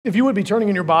If you would be turning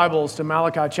in your Bibles to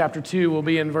Malachi chapter 2, we'll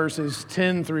be in verses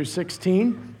 10 through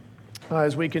 16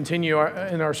 as we continue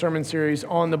in our sermon series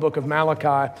on the book of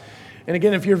Malachi. And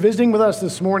again, if you're visiting with us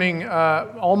this morning,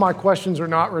 all my questions are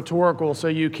not rhetorical, so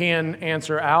you can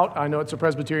answer out. I know it's a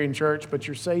Presbyterian church, but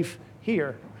you're safe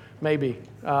here, maybe.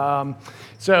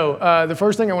 The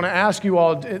first thing I want to ask you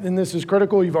all, and this is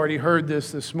critical, you've already heard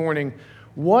this morning,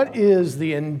 what is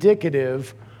the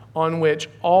indicative on which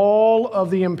all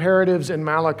of the imperatives in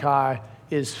Malachi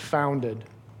is founded?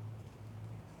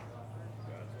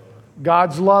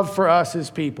 God's love for us as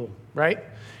people, right?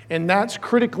 And that's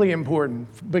critically important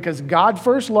because God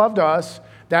first loved us.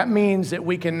 That means that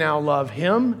we can now love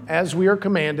Him as we are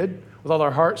commanded with all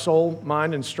our heart, soul,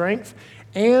 mind, and strength.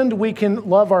 And we can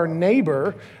love our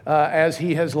neighbor as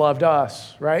He has loved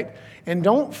us, right? And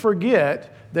don't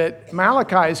forget that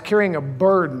Malachi is carrying a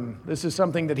burden. This is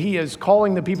something that he is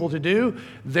calling the people to do.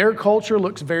 Their culture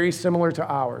looks very similar to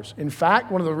ours. In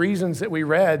fact, one of the reasons that we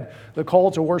read the call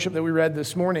to worship that we read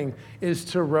this morning is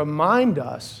to remind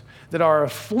us that our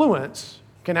affluence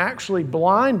can actually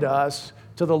blind us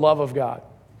to the love of God.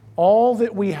 All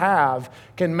that we have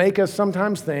can make us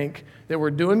sometimes think that we're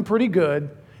doing pretty good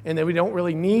and that we don't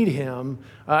really need Him,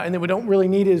 and that we don't really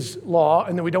need His law,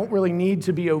 and that we don't really need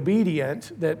to be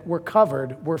obedient, that we're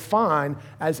covered, we're fine,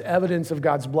 as evidence of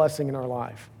God's blessing in our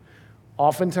life.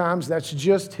 Oftentimes, that's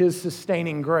just His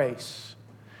sustaining grace.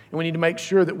 And we need to make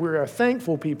sure that we're a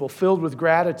thankful people, filled with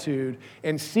gratitude,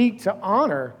 and seek to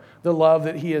honor the love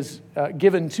that He has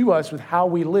given to us with how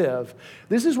we live.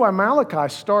 This is why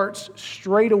Malachi starts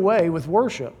straight away with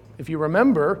worship. If you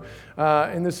remember,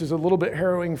 and this is a little bit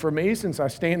harrowing for me since I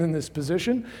stand in this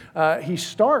position, he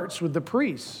starts with the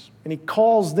priests and he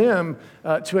calls them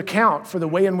to account for the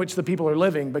way in which the people are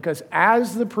living, because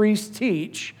as the priests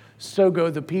teach, so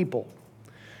go the people.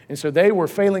 And so they were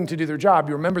failing to do their job.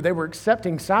 You remember they were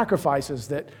accepting sacrifices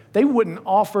that they wouldn't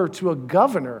offer to a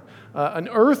governor, an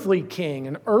earthly king,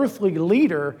 an earthly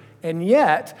leader, and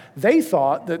yet they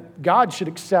thought that God should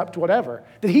accept whatever,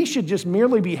 that He should just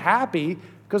merely be happy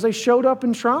because they showed up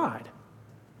and tried.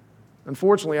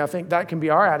 Unfortunately, I think that can be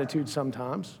our attitude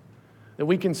sometimes, that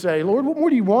we can say, Lord, what more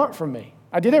do you want from me?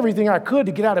 I did everything I could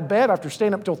to get out of bed after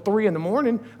staying up till 3 in the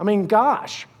morning. I mean,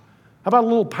 gosh, how about a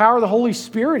little power of the Holy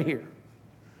Spirit here,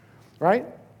 right?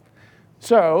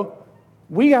 So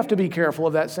we have to be careful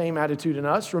of that same attitude in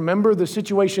us. Remember the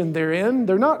situation they're in.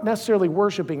 They're not necessarily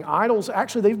worshiping idols.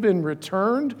 Actually, they've been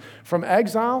returned from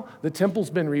exile. The temple's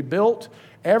been rebuilt.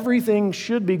 Everything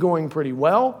should be going pretty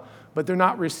well, but they're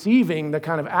not receiving the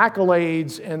kind of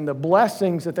accolades and the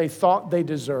blessings that they thought they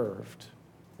deserved.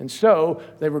 And so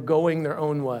they were going their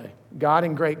own way. God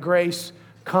in great grace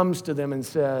comes to them and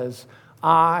says,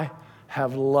 I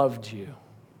have loved you.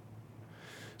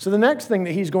 So the next thing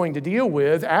that he's going to deal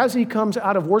with as he comes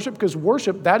out of worship, because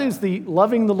worship, that is the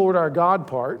loving the Lord our God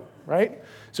part, right?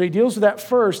 So he deals with that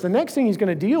first. The next thing he's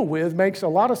going to deal with makes a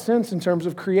lot of sense in terms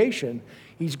of creation.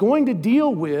 He's going to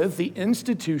deal with the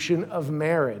institution of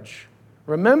marriage.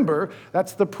 Remember,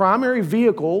 that's the primary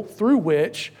vehicle through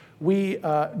which we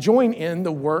join in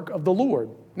the work of the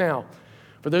Lord. Now,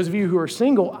 for those of you who are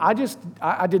single, I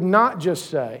did not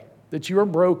just say that you are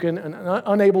broken and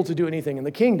unable to do anything in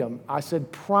the kingdom. I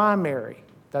said primary.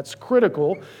 That's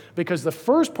critical because the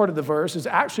first part of the verse is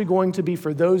actually going to be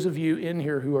for those of you in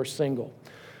here who are single.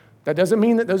 That doesn't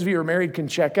mean that those of you who are married can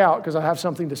check out, because I have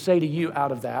something to say to you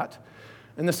out of that.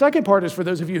 And the second part is for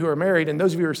those of you who are married, and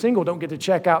those of you who are single don't get to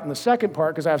check out in the second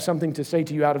part, because I have something to say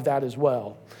to you out of that as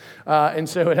well. And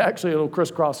so it'll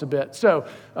crisscross a bit. So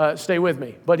stay with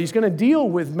me. But he's going to deal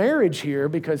with marriage here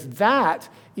because that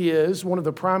is one of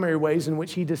the primary ways in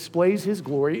which he displays his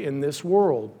glory in this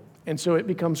world. And so it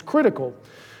becomes critical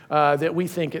that we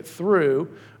think it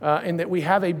through and that we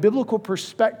have a biblical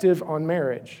perspective on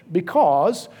marriage.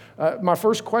 Because my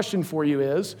first question for you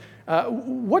is,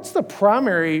 what's the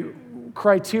primary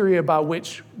criteria by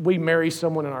which we marry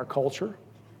someone in our culture?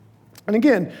 And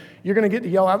again, you're going to get to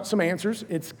yell out some answers.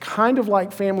 It's kind of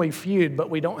like Family Feud, but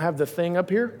we don't have the thing up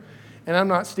here. And I'm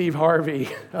not Steve Harvey.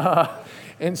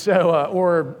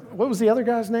 Or what was the other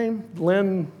guy's name?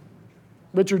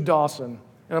 Richard Dawson.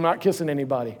 And I'm not kissing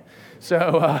anybody.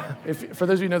 So for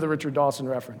those of you who know the Richard Dawson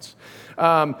reference.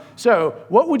 So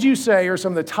what would you say are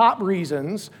some of the top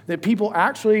reasons that people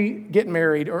actually get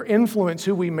married or influence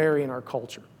who we marry in our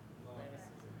culture?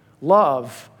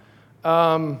 Love.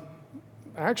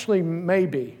 Actually,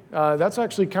 maybe. That's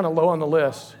actually kind of low on the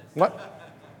list. What?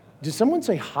 Did someone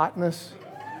say hotness?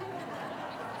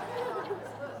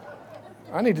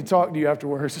 I need to talk to you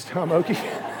afterwards, Tom Okie.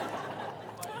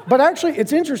 But actually,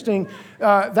 it's interesting.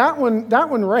 That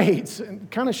one rates,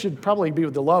 and kind of should probably be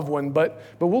with the love one, but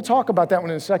we'll talk about that one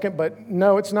in a second. But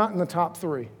no, it's not in the top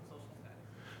three.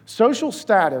 Social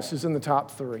status is in the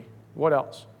top three. What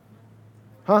else?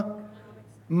 Huh?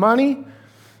 Money?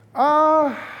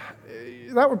 That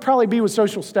would probably be with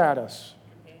social status.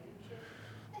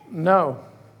 No.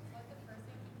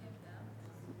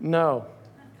 No.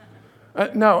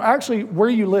 No, actually, where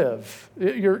you live.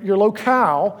 Your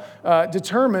locale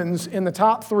determines in the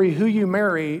top three who you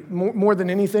marry more than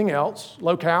anything else.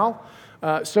 Locale,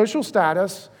 social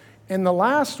status, and the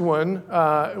last one,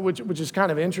 which is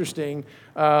kind of interesting,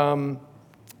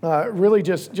 really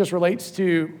just relates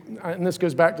to, and this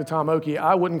goes back to Tom Oakey,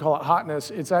 I wouldn't call it hotness.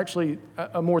 It's actually,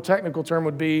 a more technical term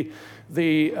would be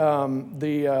the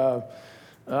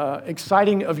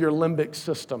exciting of your limbic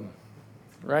system,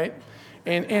 right?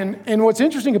 And what's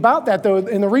interesting about that, though,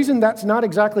 and the reason that's not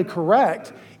exactly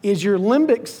correct is your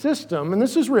limbic system, and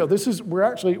this is real.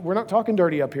 We're not talking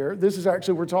dirty up here. This is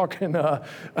actually, we're talking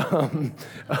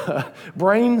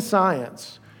brain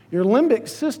science. Your limbic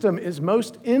system is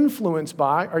most influenced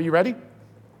by, are you ready?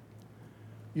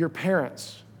 Your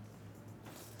parents.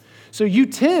 So you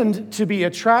tend to be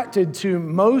attracted to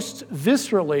most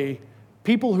viscerally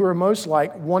people who are most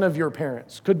like one of your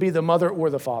parents. Could be the mother or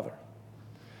the father.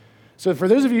 So for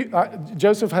those of you,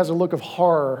 Joseph has a look of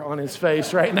horror on his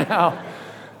face right now.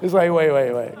 He's like,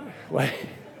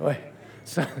 wait.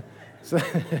 So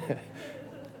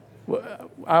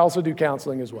I also do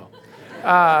counseling as well.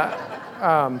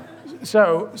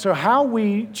 So how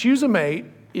we choose a mate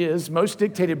is most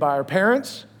dictated by our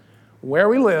parents, where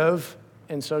we live,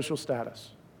 and social status,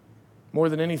 more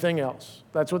than anything else.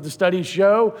 That's what the studies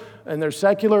show, and they're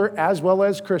secular as well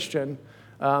as Christian.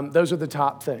 Those are the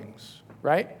top things,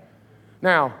 right?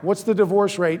 Now, what's the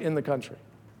divorce rate in the country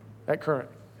at current?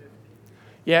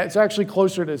 Yeah, it's actually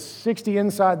closer to 60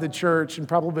 inside the church and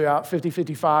probably about 50,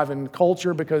 55 in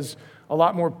culture because a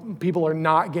lot more people are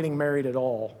not getting married at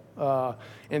all.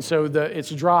 And so it's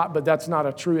dropped, but that's not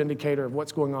a true indicator of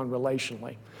what's going on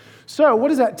relationally. So what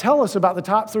does that tell us about the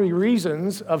top three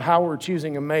reasons of how we're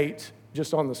choosing a mate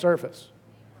just on the surface?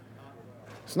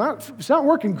 It's not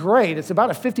working great. It's about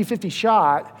a 50-50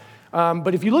 shot.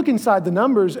 But if you look inside the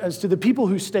numbers as to the people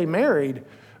who stay married,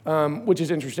 which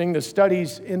is interesting, the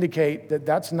studies indicate that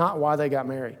that's not why they got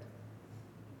married.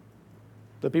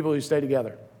 The people who stay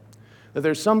together. That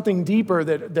there's something deeper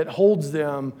that holds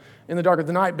them in the dark of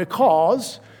the night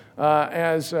because,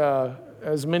 as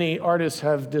many artists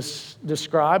have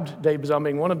described, Dave Bazan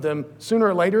being one of them, sooner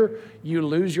or later you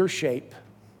lose your shape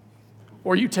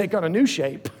or you take on a new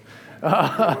shape.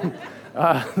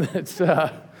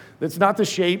 That's not the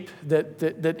shape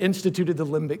that instituted the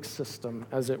limbic system,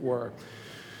 as it were.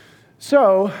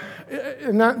 So,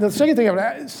 the second thing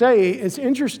I would say, it's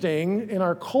interesting, in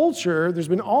our culture, there's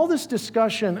been all this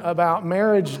discussion about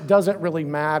marriage doesn't really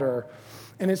matter.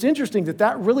 And it's interesting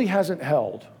that really hasn't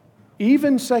held.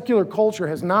 Even secular culture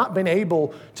has not been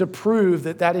able to prove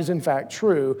that is in fact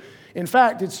true. In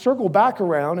fact, it's circled back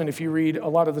around, and if you read a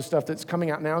lot of the stuff that's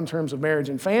coming out now in terms of marriage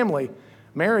and family,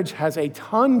 marriage has a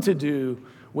ton to do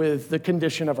with the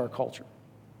condition of our culture.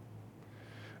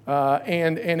 Now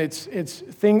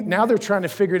they're trying to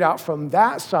figure it out from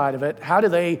that side of it. How do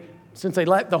they, since they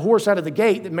let the horse out of the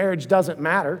gate that marriage doesn't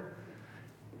matter,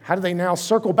 how do they now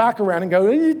circle back around and go,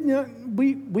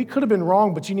 we could have been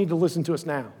wrong, but you need to listen to us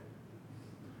now.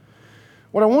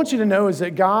 What I want you to know is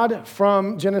that God,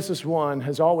 from Genesis 1,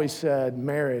 has always said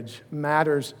marriage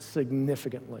matters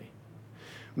significantly.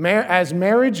 As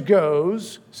marriage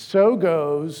goes, so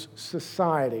goes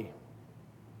society,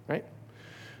 right?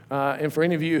 And for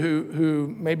any of you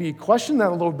who maybe question that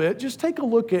a little bit, just take a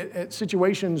look at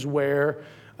situations where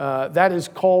that is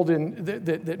called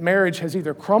that marriage has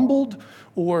either crumbled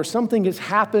or something has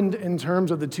happened in terms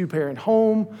of the two-parent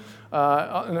home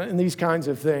and these kinds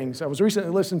of things. I was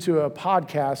recently listening to a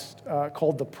podcast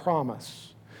called The Promise.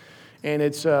 And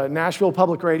it's Nashville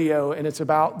Public Radio, and it's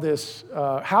about this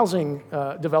housing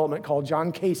development called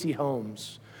John Casey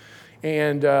Homes.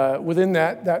 And within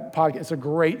that podcast, it's a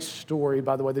great story,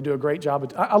 by the way. They do a great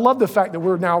job. I love the fact that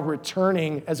we're now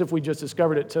returning, as if we just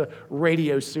discovered it, to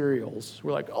radio serials.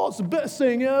 We're like, oh, it's the best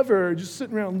thing ever, just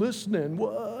sitting around listening.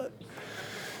 What?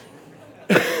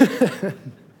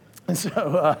 And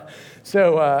so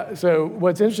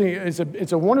what's interesting is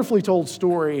it's a wonderfully told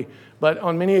story, but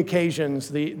on many occasions,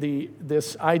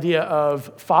 this idea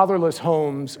of fatherless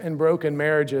homes and broken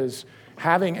marriages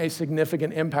having a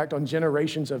significant impact on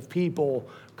generations of people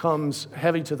comes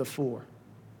heavy to the fore.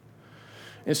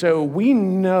 And so we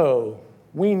know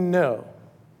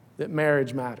that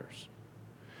marriage matters.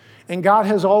 And God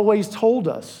has always told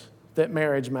us that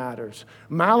marriage matters.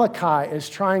 Malachi is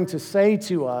trying to say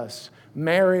to us,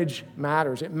 marriage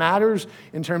matters. It matters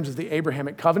in terms of the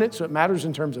Abrahamic covenant, so it matters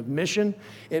in terms of mission.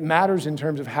 It matters in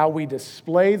terms of how we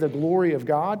display the glory of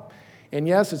God. And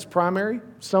yes, it's primary.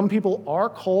 Some people are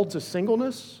called to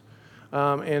singleness,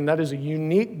 and that is a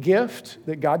unique gift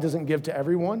that God doesn't give to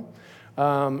everyone.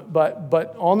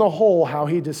 But on the whole, how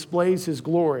he displays his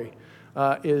glory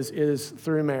is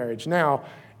through marriage. Now,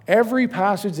 every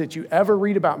passage that you ever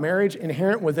read about marriage,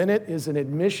 inherent within it is an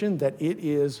admission that it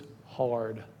is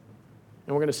hard.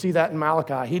 And we're going to see that in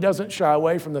Malachi. He doesn't shy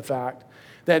away from the fact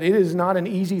that it is not an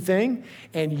easy thing,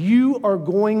 and you are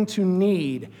going to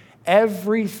need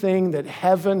everything that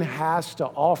heaven has to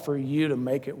offer you to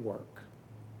make it work.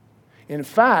 In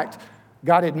fact,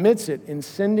 God admits it in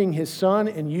sending his son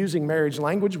and using marriage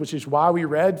language, which is why we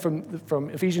read from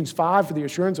Ephesians 5 for the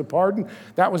assurance of pardon.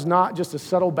 That was not just a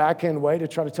subtle backhand way to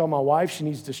try to tell my wife she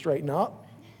needs to straighten up.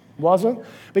 It wasn't.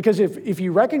 Because if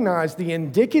you recognize the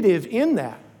indicative in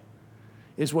that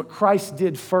is what Christ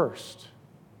did first,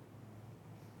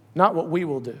 not what we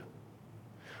will do.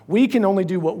 We can only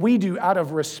do what we do out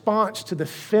of response to the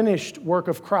finished work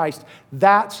of Christ.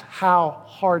 That's how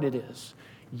hard it is.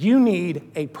 You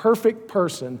need a perfect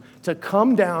person to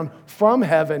come down from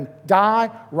heaven, die,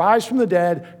 rise from the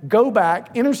dead, go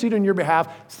back, intercede on your behalf,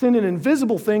 send an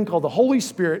invisible thing called the Holy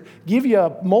Spirit, give you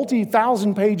a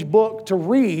multi-thousand-page book to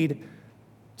read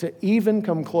to even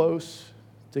come close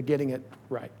to getting it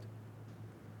right.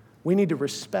 We need to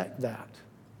respect that.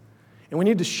 And we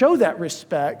need to show that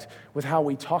respect with how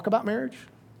we talk about marriage,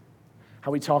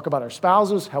 how we talk about our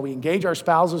spouses, how we engage our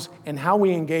spouses, and how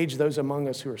we engage those among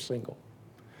us who are single.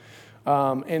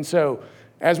 And so,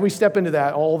 as we step into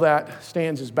that, all that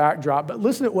stands as backdrop. But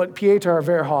listen to what Pieter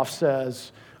Verhoef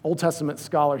says, Old Testament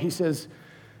scholar. He says,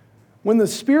 when the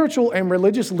spiritual and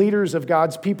religious leaders of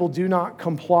God's people do not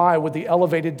comply with the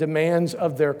elevated demands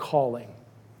of their calling,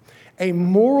 a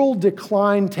moral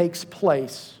decline takes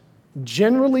place,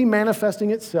 generally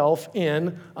manifesting itself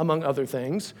in, among other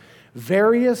things,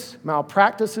 various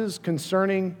malpractices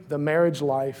concerning the marriage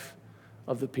life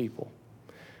of the people.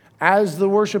 As the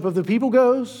worship of the people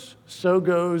goes, so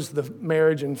goes the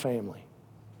marriage and family.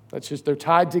 That's just, they're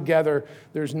tied together.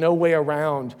 There's no way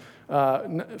around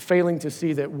failing to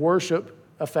see that worship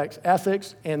affects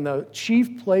ethics, and the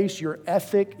chief place your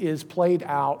ethic is played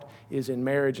out is in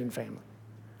marriage and family.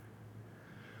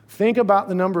 Think about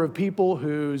the number of people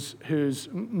whose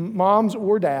moms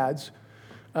or dads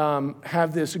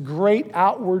have this great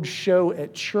outward show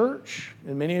at church,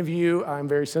 and many of you, I'm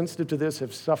very sensitive to this,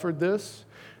 have suffered this.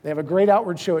 They have a great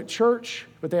outward show at church,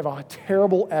 but they have a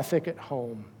terrible ethic at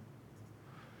home.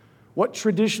 What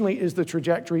traditionally is the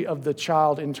trajectory of the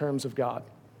child in terms of God?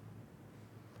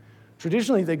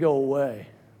 Traditionally, they go away,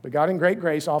 but God in great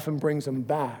grace often brings them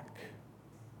back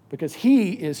because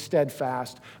he is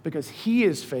steadfast, because he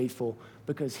is faithful,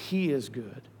 because he is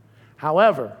good.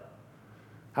 However,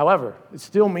 it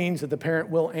still means that the parent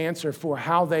will answer for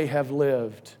how they have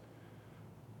lived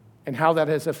and how that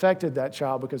has affected that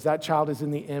child, because that child is in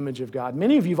the image of God.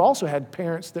 Many of you have also had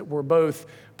parents that were both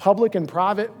public and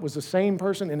private, was the same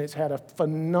person, and it's had a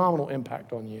phenomenal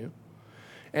impact on you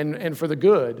and for the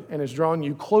good, and has drawn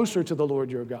you closer to the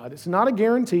Lord your God. It's not a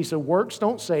guarantee, so works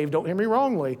don't save, don't hear me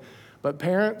wrongly, but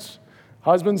parents,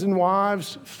 husbands and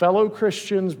wives, fellow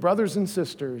Christians, brothers and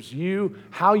sisters,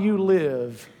 how you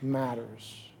live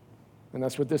matters. And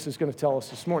that's what this is going to tell us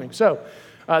this morning. So,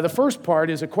 the first part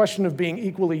is a question of being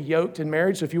equally yoked in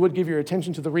marriage. So if you would give your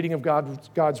attention to the reading of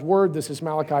God's word, this is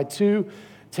Malachi 2,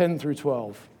 10 through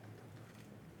 12.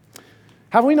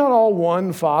 Have we not all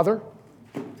one Father?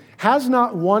 Has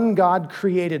not one God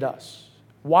created us?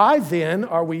 Why then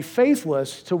are we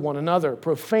faithless to one another,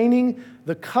 profaning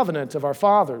the covenant of our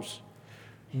fathers?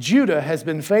 Judah has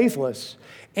been faithless,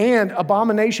 and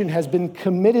abomination has been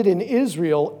committed in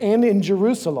Israel and in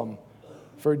Jerusalem.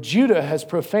 For Judah has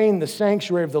profaned the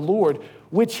sanctuary of the Lord,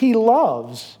 which he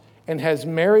loves, and has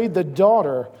married the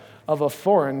daughter of a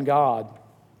foreign god.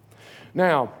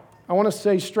 Now, I want to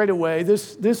say straight away,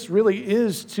 this really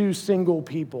is to single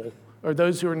people, or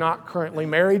those who are not currently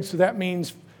married. So that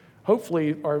means,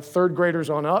 hopefully, our third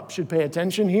graders on up should pay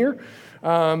attention here,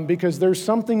 because there's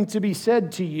something to be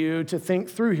said to you to think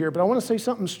through here. But I want to say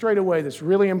something straight away that's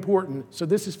really important. So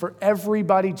this is for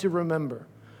everybody to remember.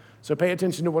 So pay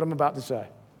attention to what I'm about to say,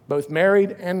 both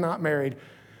married and not married.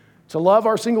 To love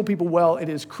our single people well, it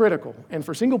is critical. And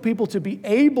for single people to be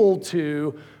able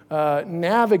to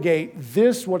navigate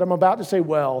this, what I'm about to say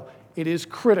well, it is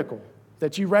critical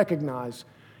that you recognize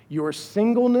your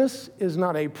singleness is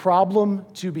not a problem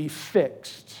to be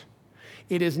fixed.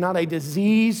 It is not a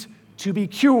disease to be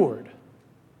cured. Do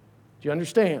you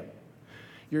understand?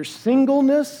 Your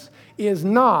singleness is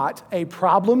not a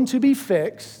problem to be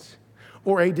fixed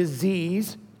or a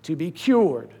disease to be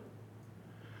cured.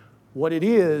 What it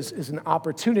is an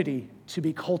opportunity to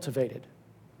be cultivated.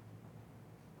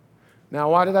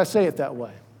 Now, why did I say it that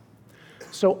way?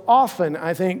 So often,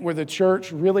 I think where the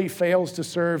church really fails to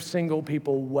serve single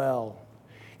people well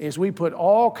is we put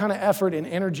all kind of effort and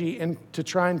energy into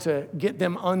trying to get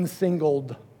them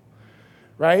unsingled,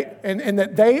 right? And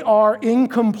that they are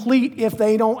incomplete if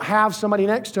they don't have somebody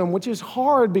next to them, which is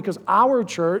hard because our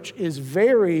church is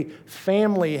very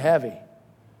family heavy.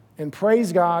 And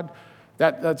praise God,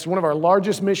 that's one of our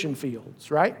largest mission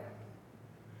fields, right?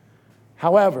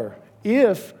 However,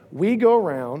 if we go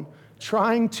around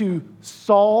trying to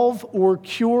solve or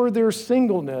cure their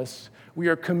singleness, we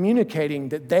are communicating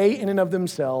that they in and of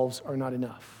themselves are not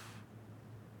enough.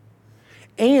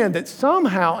 And that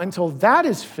somehow, until that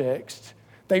is fixed,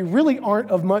 they really aren't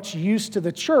of much use to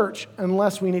the church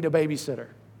unless we need a babysitter.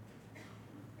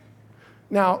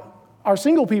 Now, our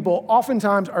single people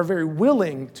oftentimes are very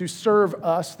willing to serve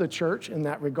us, the church, in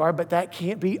that regard, but that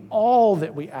can't be all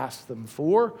that we ask them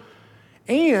for.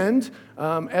 And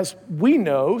as we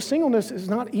know, singleness is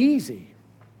not easy.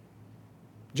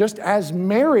 Just as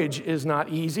marriage is not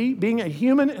easy, being a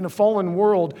human in a fallen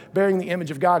world bearing the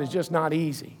image of God is just not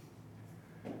easy.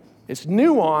 It's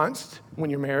nuanced when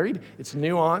you're married. It's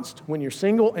nuanced when you're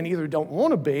single and either don't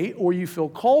want to be or you feel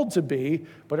called to be,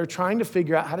 but are trying to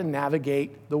figure out how to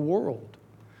navigate the world.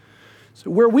 So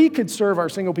where we could serve our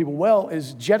single people well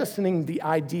is jettisoning the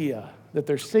idea that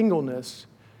their singleness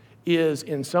is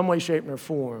in some way, shape, or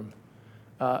form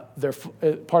part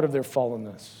of their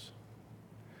fallenness.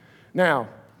 Now,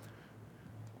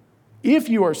 if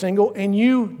you are single and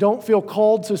you don't feel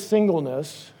called to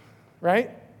singleness,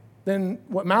 right, then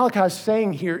what Malachi is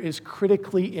saying here is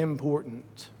critically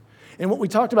important. And what we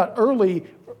talked about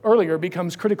earlier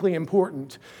becomes critically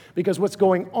important because what's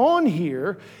going on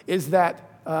here is that,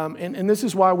 and this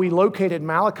is why we located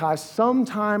Malachi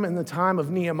sometime in the time of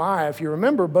Nehemiah. If you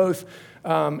remember, both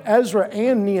Ezra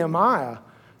and Nehemiah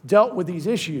dealt with these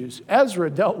issues. Ezra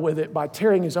dealt with it by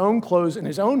tearing his own clothes and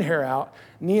his own hair out.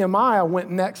 Nehemiah went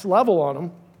next level on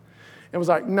him and was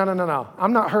like, no,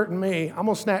 I'm not hurting me. I'm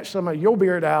going to snatch some of your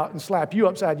beard out and slap you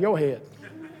upside your head.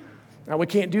 Now, we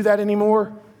can't do that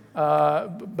anymore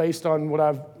based on what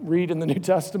I read in the New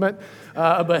Testament.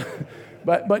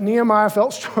 But Nehemiah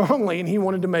felt strongly and he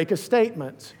wanted to make a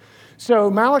statement. So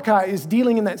Malachi is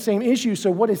dealing in that same issue. So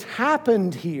what has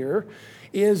happened here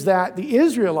is that the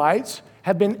Israelites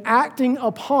have been acting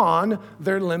upon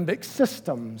their limbic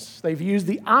systems. They've used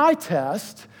the eye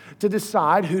test to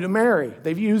decide who to marry.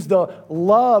 They've used the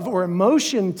love or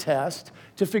emotion test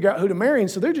to figure out who to marry.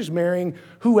 And so they're just marrying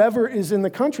whoever is in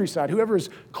the countryside, whoever is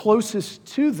closest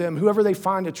to them, whoever they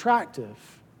find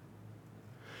attractive.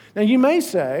 Now you may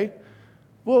say,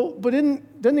 well, but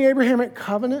doesn't the Abrahamic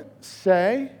covenant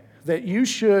say that you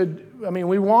should,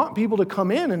 we want people to come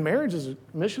in, and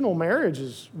missional marriage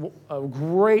is a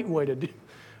great way to do.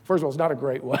 First of all, it's not a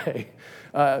great way.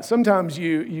 Sometimes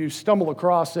you stumble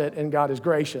across it and God is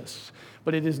gracious,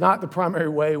 but it is not the primary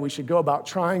way we should go about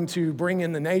trying to bring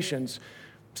in the nations.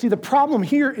 See, the problem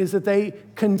here is that they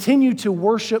continue to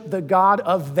worship the God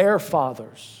of their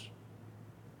fathers,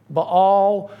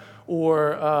 Baal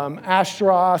or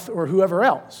Ashtaroth or whoever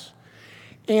else.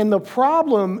 And the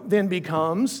problem then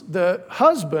becomes the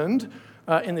husband,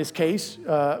 in this case,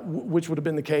 which would have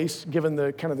been the case given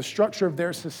the kind of the structure of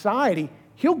their society,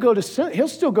 he'll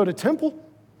still go to temple.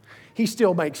 He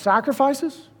still makes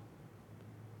sacrifices,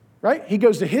 right? He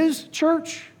goes to his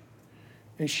church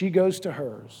and she goes to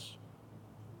hers.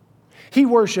 He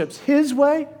worships his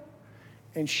way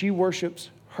and she worships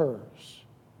hers.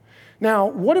 Now,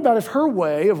 what about if her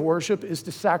way of worship is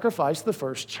to sacrifice the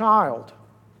first child?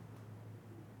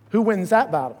 Who wins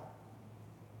that battle?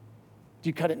 Do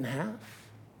you cut it in half?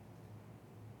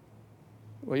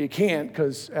 Well, you can't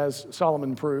because, as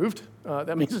Solomon proved,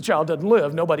 that means the child doesn't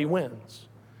live. Nobody wins.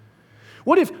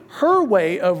 What if her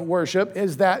way of worship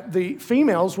is that the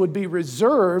females would be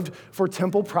reserved for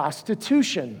temple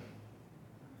prostitution?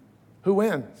 Who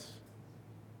wins?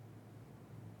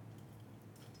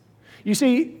 You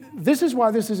see, this is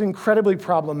why this is incredibly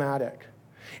problematic.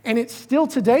 And it still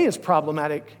today is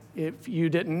problematic if you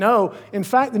didn't know. In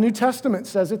fact, the New Testament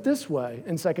says it this way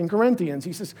in 2 Corinthians.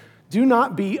 He says, do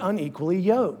not be unequally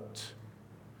yoked.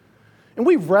 And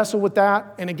we wrestle with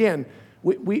that. And again,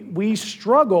 we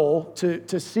struggle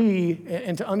to see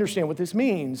and to understand what this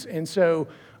means. And so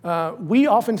We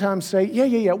oftentimes say,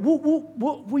 yeah,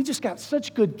 we just got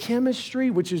such good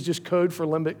chemistry, which is just code for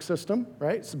limbic system,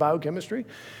 right? It's biochemistry.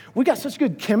 We got such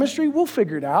good chemistry, we'll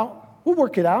figure it out. We'll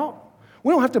work it out.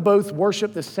 We don't have to both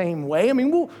worship the same way. I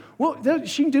mean,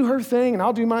 she can do her thing and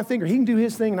I'll do my thing, or he can do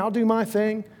his thing and I'll do my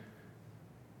thing,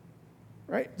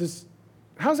 right?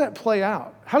 How does that play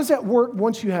out? How does that work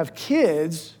once you have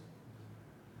kids?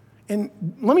 And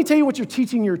let me tell you what you're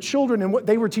teaching your children and what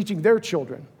they were teaching their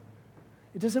children.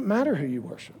 It doesn't matter who you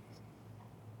worship.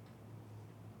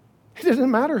 It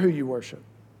doesn't matter who you worship.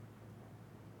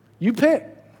 You pick.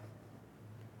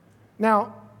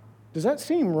 Now, does that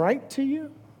seem right to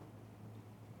you?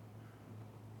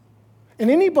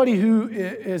 And anybody who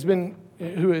is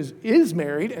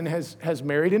married and has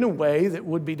married in a way that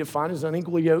would be defined as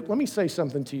unequally yoked, let me say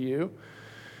something to you.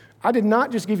 I did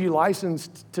not just give you license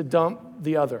to dump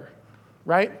the other,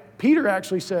 right? Peter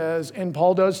actually says, and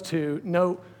Paul does too,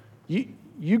 no,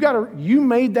 you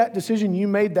made that decision, you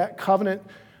made that covenant.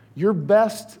 Your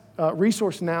best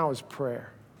resource now is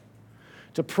prayer.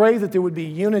 To pray that there would be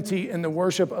unity in the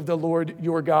worship of the Lord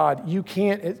your God. You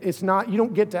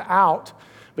don't get to out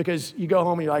because you go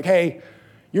home and you're like, hey,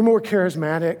 you're more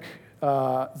charismatic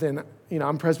than,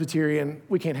 I'm Presbyterian.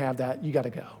 We can't have that. You got to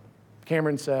go.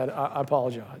 Cameron said, I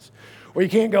apologize. Or you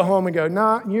can't go home and go,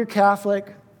 nah, you're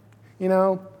Catholic.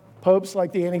 Pope's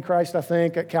like the Antichrist, I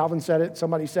think. Calvin said it.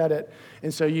 Somebody said it.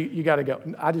 And so you got to go.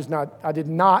 I did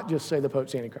not just say the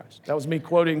Pope's Antichrist. That was me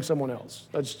quoting someone else.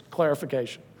 That's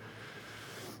clarification.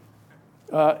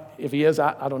 If he is,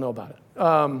 I don't know about it.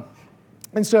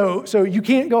 And so you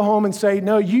can't go home and say,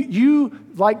 no, you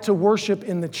like to worship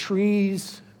in the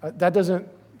trees. That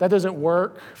doesn't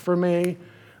work for me.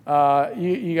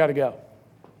 You got to go.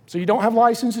 So you don't have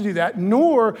license to do that,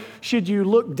 nor should you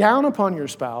look down upon your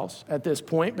spouse at this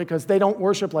point because they don't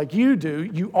worship like you do.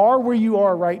 You are where you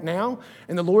are right now,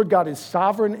 and the Lord God is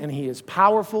sovereign, and He is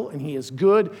powerful, and He is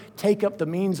good. Take up the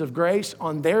means of grace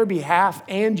on their behalf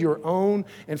and your own,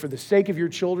 and for the sake of your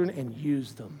children, and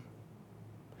use them.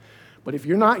 But if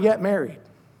you're not yet married,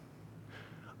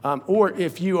 or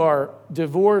if you are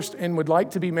divorced and would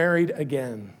like to be married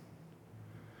again,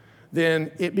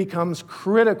 then it becomes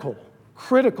critical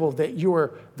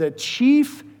that the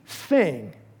chief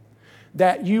thing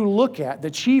that you look at,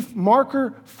 the chief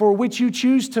marker for which you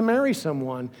choose to marry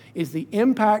someone, is the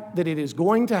impact that it is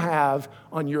going to have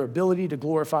on your ability to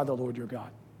glorify the Lord your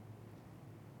God.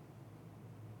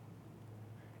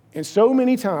 And so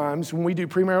many times when we do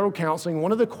premarital counseling,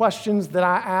 one of the questions that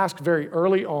I ask very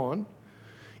early on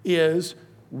is,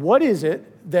 what is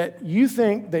it that you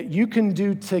think that you can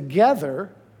do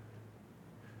together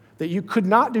that you could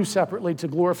not do separately to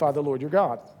glorify the Lord your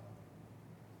God?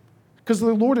 Because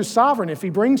the Lord is sovereign. If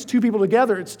He brings two people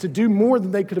together, it's to do more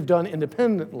than they could have done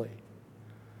independently.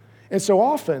 And so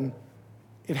often,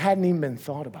 it hadn't even been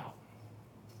thought about.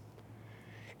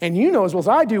 And you know as well as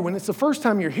I do, when it's the first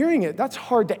time you're hearing it, that's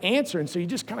hard to answer. And so you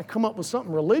just kind of come up with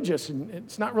something religious, and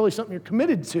it's not really something you're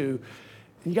committed to.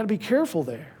 And you got to be careful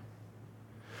there.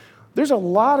 There's a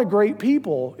lot of great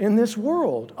people in this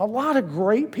world, a lot of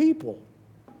great people.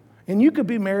 And you could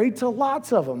be married to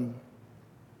lots of them.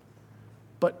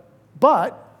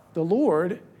 But the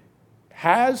Lord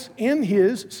has in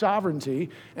His sovereignty,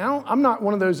 and I'm not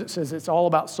one of those that says it's all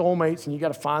about soulmates and you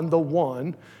got to find the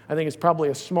one. I think it's probably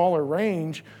a smaller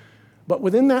range. But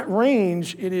within that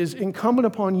range, it is incumbent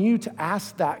upon you to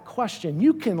ask that question.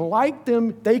 You can like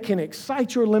them. They can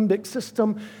excite your limbic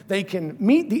system. They can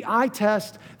meet the eye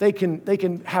test. They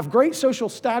can have great social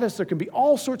status. There can be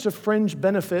all sorts of fringe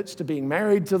benefits to being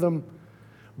married to them.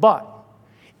 But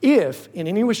if, in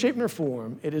any way, shape, or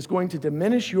form, it is going to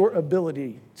diminish your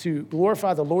ability to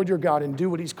glorify the Lord your God and do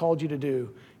what He's called you to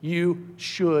do, you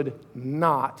should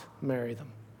not marry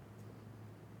them.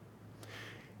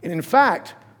 And in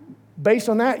fact, based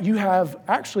on that, you have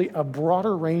actually a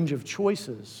broader range of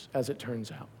choices, as it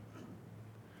turns out.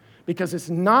 Because it's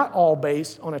not all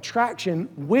based on attraction,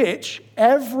 which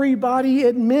everybody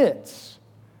admits,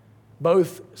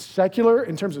 both secular,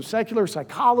 in terms of secular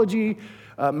psychology,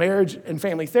 marriage and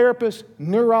family therapists,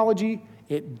 neurology,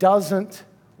 it doesn't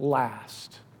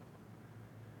last.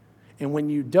 And when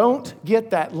you don't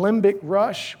get that limbic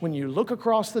rush, when you look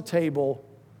across the table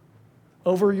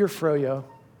over your froyo,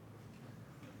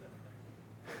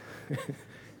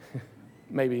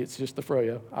 maybe it's just the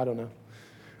froyo, I don't know,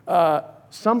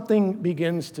 something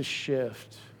begins to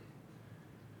shift.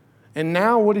 And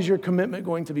now what is your commitment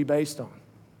going to be based on?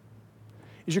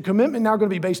 Is your commitment now going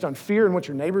to be based on fear and what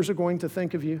your neighbors are going to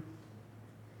think of you?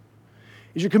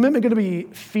 Is your commitment going to be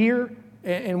fear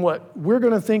and what we're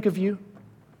going to think of you?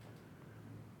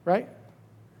 Right?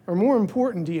 Or more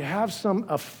important, do you have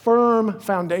a firm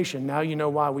foundation? Now you know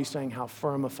why we sang How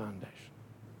Firm a Foundation.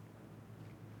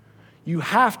 You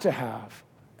have to have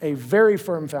a very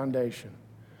firm foundation.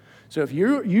 So if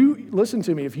you listen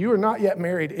to me, if you are not yet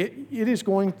married, it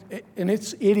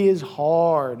is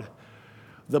hard.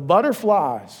 The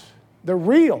butterflies, they're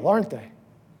real, aren't they?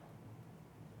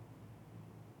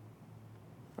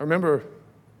 I remember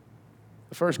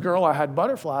the first girl I had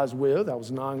butterflies with, I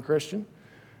was non-Christian,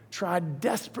 tried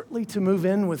desperately to move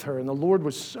in with her, and the Lord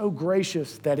was so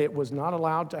gracious that it was not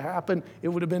allowed to happen. It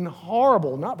would have been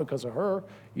horrible, not because of her,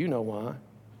 you know why,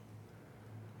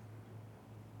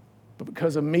 but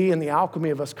because of me and the alchemy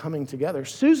of us coming together.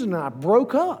 Susan and I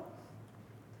broke up.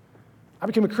 I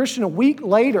became a Christian a week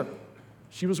later.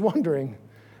 She was wondering,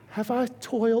 have I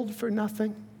toiled for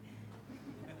nothing?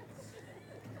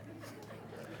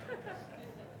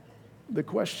 The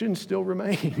question still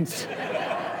remains.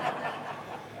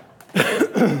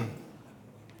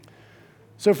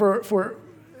 So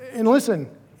and listen,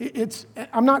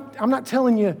 I'm not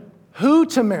telling you who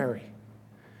to marry.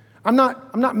 I'm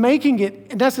not making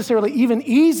it necessarily even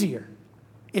easier.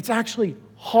 It's actually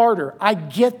harder. I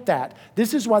get that.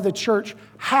 This is why the church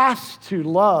has to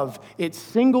love its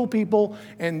single people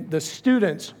and the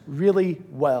students really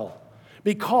well.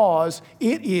 Because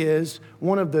it is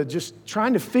just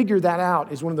trying to figure that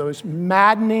out is one of those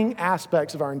maddening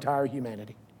aspects of our entire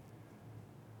humanity.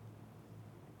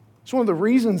 It's one of the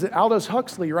reasons that Aldous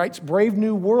Huxley writes Brave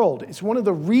New World. It's one of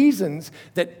the reasons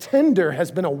that Tinder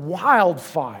has been a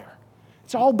wildfire.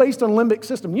 It's all based on limbic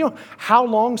system. You know how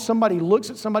long somebody looks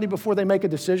at somebody before they make a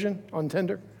decision on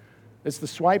Tinder? It's the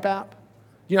swipe app.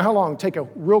 You know how long? Take a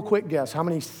real quick guess. How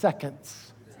many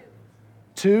seconds?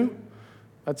 2?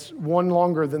 That's one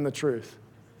longer than the truth.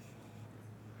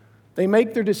 They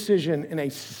make their decision in a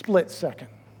split second.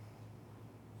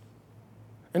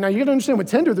 And now you got to understand with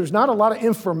Tinder, there's not a lot of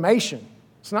information.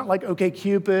 It's not like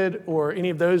OkCupid or any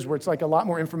of those where it's like a lot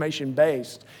more information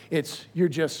based. You're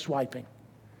just swiping,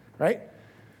 right?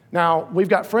 Now, we've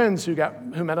got friends who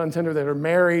met on Tinder that are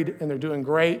married and they're doing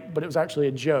great, but it was actually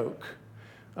a joke.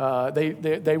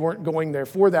 They weren't going there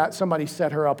for that. Somebody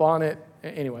set her up on it.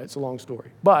 Anyway, it's a long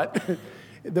story. But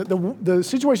the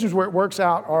situations where it works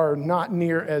out are not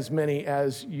near as many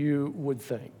as you would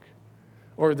think,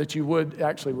 or that you would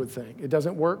think. It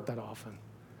doesn't work that often.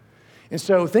 And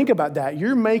so think about that.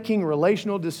 You're making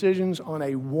relational decisions on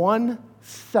a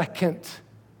 1-second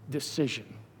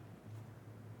decision.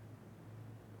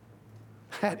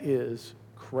 That is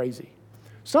crazy.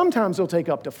 Sometimes they'll take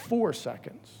up to 4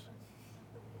 seconds,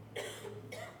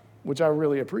 which I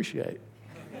really appreciate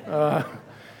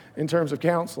in terms of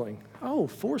counseling. Oh,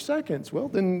 4 seconds. Well,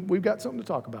 then we've got something to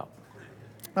talk about.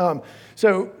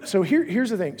 So here's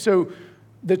the thing. So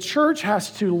the church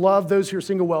has to love those who are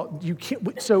single well.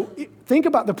 Think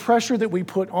about the pressure that we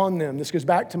put on them. This goes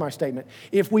back to my statement.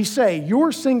 If we say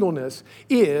your singleness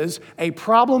is a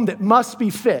problem that must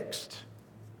be fixed,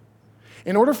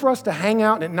 in order for us to hang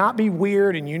out and it not be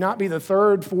weird and you not be the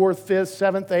 3rd, 4th,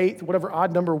 5th, 7th, 8th, whatever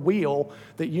odd number wheel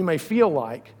that you may feel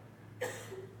like,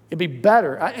 it'd be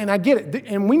better. And I get it.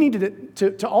 And we need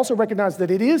to also recognize that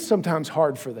it is sometimes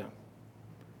hard for them.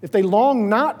 If they long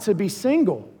not to be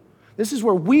single, this is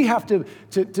where we have to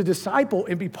disciple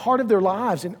and be part of their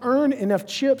lives and earn enough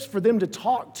chips for them to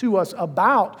talk to us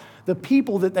about the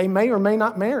people that they may or may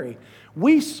not marry.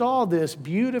 We saw this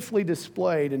beautifully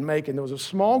displayed in Macon. There was a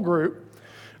small group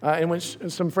in which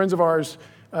some friends of ours,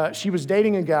 she was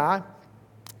dating a guy,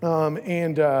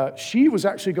 and she was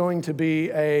actually going to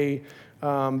be a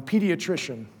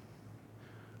pediatrician.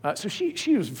 So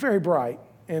she was very bright.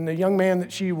 And the young man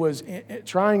that she was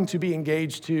trying to be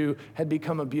engaged to had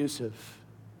become abusive.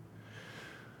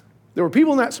 There were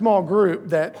people in that small group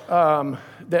that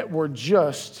were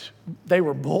they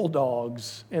were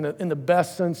bulldogs in the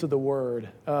best sense of the word.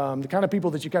 The kind of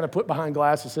people that you kind of put behind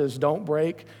glass that says, don't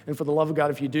break. And for the love of God,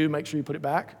 if you do, make sure you put it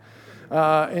back.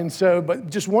 But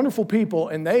just wonderful people.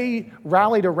 And they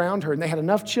rallied around her and they had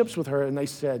enough chips with her. And they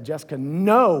said, Jessica,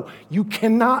 no, you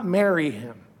cannot marry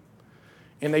him.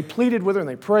 And they pleaded with her, and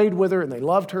they prayed with her, and they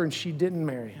loved her, and she didn't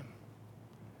marry him.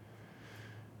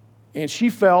 And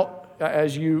she felt,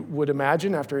 as you would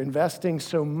imagine, after investing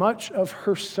so much of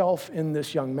herself in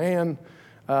this young man,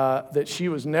 that she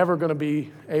was never going to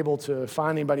be able to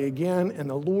find anybody again. And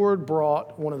the Lord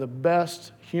brought one of the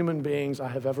best human beings I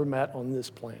have ever met on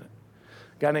this planet.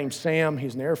 A guy named Sam.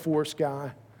 He's an Air Force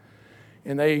guy.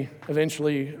 And they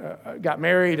eventually got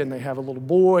married, and they have a little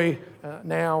boy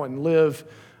now and live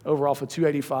over off of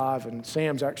 285, and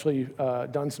Sam's actually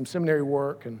done some seminary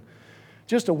work, and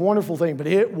just a wonderful thing, but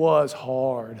it was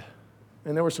hard.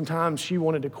 And there were some times she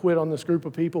wanted to quit on this group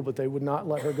of people, but they would not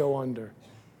let her go under.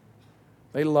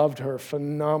 They loved her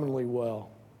phenomenally well.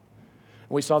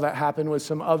 And we saw that happen with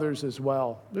some others as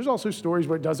well. There's also stories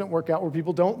where it doesn't work out, where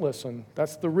people don't listen.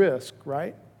 That's the risk,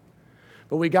 right?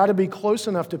 But we got to be close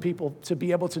enough to people to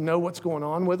be able to know what's going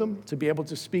on with them, to be able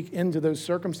to speak into those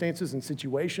circumstances and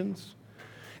situations.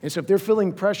 And so if they're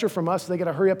feeling pressure from us, they got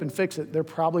to hurry up and fix it. They're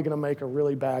probably going to make a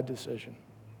really bad decision.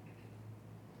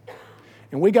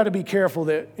 And we got to be careful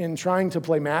that in trying to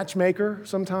play matchmaker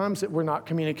sometimes that we're not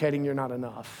communicating you're not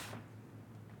enough.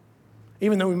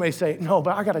 Even though we may say, no,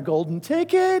 but I got a golden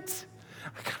ticket.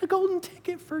 I got a golden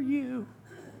ticket for you.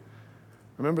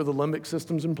 Remember, the limbic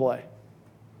system's in play.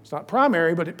 It's not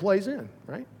primary, but it plays in,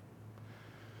 right?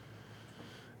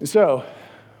 And so,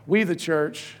 we, the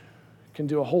church, can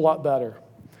do a whole lot better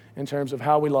in terms of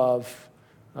how we love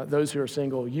those who are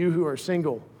single. You who are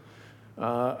single,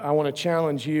 I want to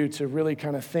challenge you to really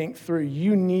kind of think through.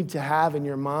 You need to have in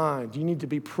your mind, you need to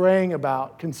be praying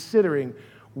about, considering,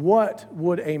 what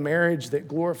would a marriage that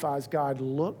glorifies God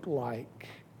look like?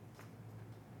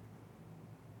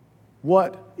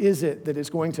 What is it that is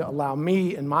going to allow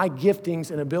me and my giftings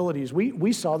and abilities?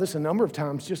 We saw this a number of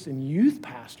times just in youth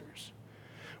pastors,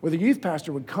 where the youth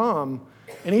pastor would come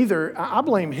and either, I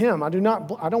blame him, I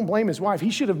don't blame his wife.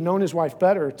 He should have known his wife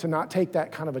better to not take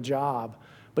that kind of a job.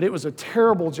 But it was a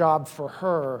terrible job for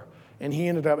her, and he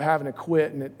ended up having to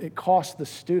quit, and it cost the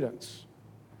students.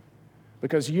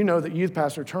 Because you know that youth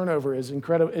pastor turnover is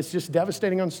incredible. It's just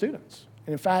devastating on students.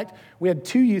 And in fact, we had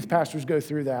 2 youth pastors go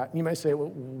through that. And you may say, well,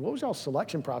 what was y'all's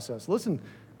selection process? Listen,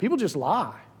 people just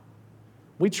lie.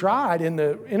 We tried in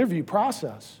the interview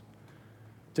process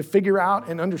to figure out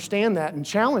and understand that and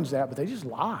challenge that, but they just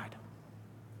lied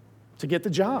to get the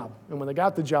job. And when they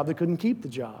got the job, they couldn't keep the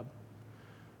job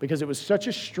because it was such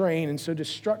a strain and so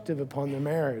destructive upon their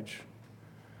marriage.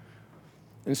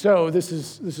 And so this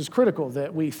is critical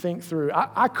that we think through.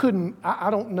 I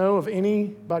don't know of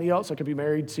anybody else I could be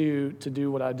married to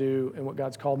do what I do and what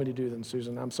God's called me to do than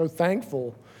Susan. I'm so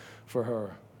thankful for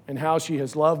her and how she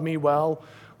has loved me well,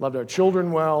 loved our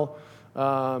children well,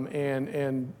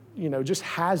 and you know, just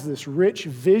has this rich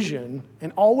vision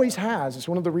and always has. It's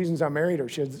one of the reasons I married her.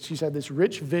 She's had this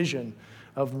rich vision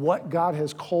of what God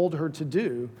has called her to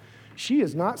do. She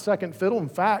is not second fiddle. In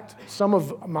fact, some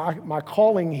of my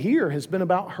calling here has been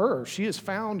about her. She has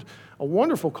found a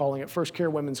wonderful calling at First Care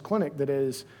Women's Clinic that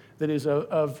is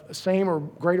of same or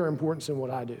greater importance than what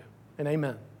I do. And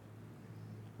amen.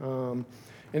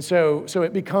 And so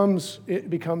it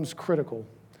becomes critical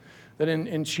that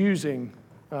in choosing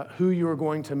who you are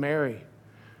going to marry,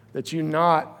 that you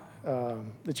not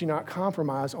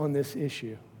compromise on this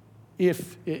issue,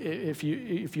 if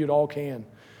you at all can.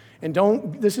 And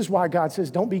this is why God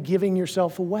says, don't be giving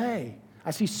yourself away.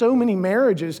 I see so many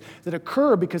marriages that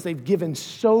occur because they've given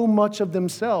so much of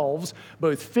themselves,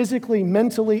 both physically,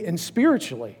 mentally, and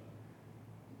spiritually,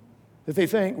 that they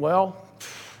think, well,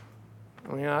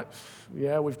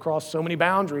 we've crossed so many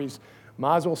boundaries.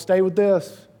 Might as well stay with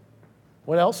this.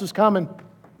 What else is coming?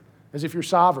 As if you're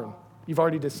sovereign. You've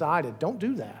already decided. Don't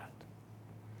do that.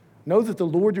 Know that the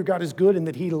Lord your God is good and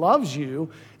that He loves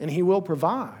you and He will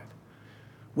provide.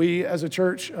 We, as a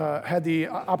church, had the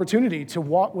opportunity to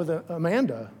walk with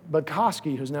Amanda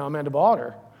Budkowski, who's now Amanda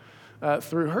Bauder,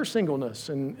 through her singleness.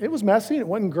 And it was messy. It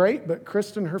wasn't great, but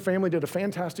Kristen and her family did a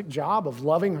fantastic job of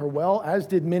loving her well, as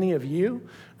did many of you.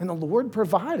 And the Lord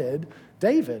provided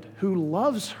David, who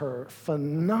loves her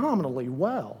phenomenally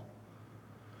well.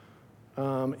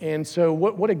 And so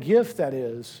what a gift that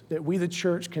is, that we, the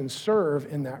church, can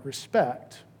serve in that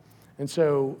respect. And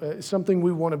so it's something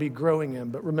we want to be growing in.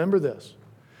 But remember this.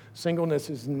 Singleness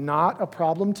is not a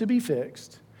problem to be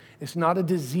fixed. It's not a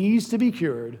disease to be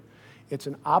cured. It's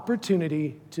an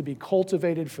opportunity to be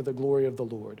cultivated for the glory of the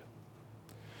Lord.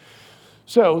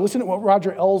 So listen to what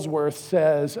Roger Ellsworth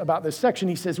says about this section.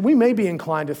 He says, we may be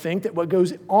inclined to think that what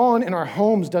goes on in our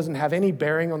homes doesn't have any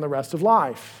bearing on the rest of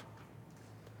life,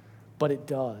 but it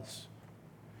does.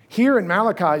 Here in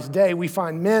Malachi's day, we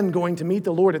find men going to meet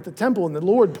the Lord at the temple, and the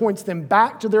Lord points them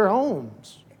back to their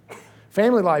homes.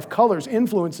 Family life colors,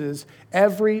 influences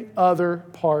every other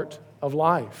part of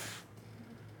life.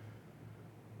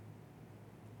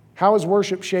 How is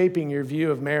worship shaping your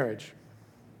view of marriage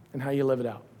and how you live it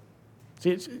out?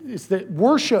 See, it's that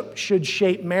worship should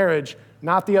shape marriage,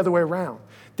 not the other way around.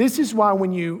 This is why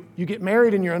when you get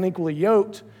married and you're unequally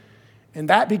yoked, and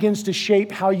that begins to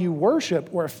shape how you worship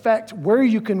or affect where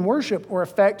you can worship or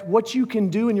affect what you can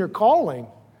do in your calling,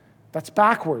 that's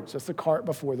backwards. That's the cart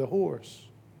before the horse.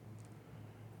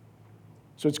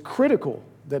 So it's critical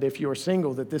that if you're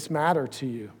single, that this matter to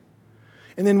you.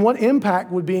 And then what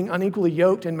impact would being unequally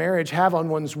yoked in marriage have on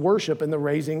one's worship and the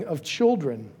raising of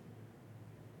children?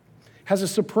 It has a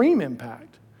supreme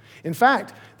impact. In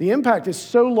fact, the impact is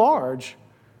so large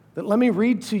that let me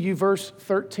read to you verse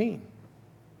 13.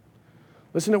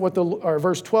 Listen to what or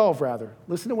verse 12 rather.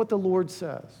 Listen to what the Lord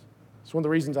says. It's one of the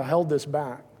reasons I held this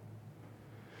back.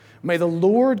 May the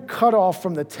Lord cut off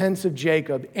from the tents of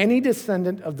Jacob any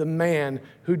descendant of the man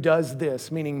who does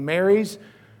this, meaning marries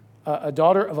a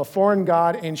daughter of a foreign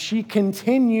god, and she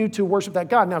continue to worship that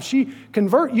god. Now, if she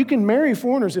convert, you can marry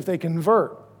foreigners if they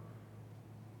convert.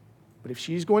 But if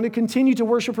she's going to continue to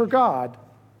worship her god,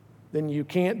 then you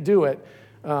can't do it.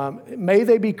 May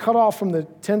they be cut off from the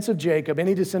tents of Jacob,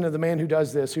 any descendant of the man who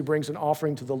does this, who brings an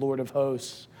offering to the Lord of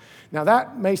hosts. Now,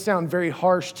 that may sound very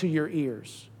harsh to your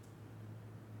ears,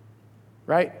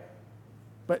 right?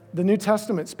 But the New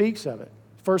Testament speaks of it.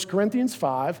 1 Corinthians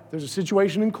 5, there's a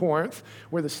situation in Corinth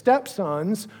where the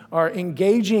stepsons are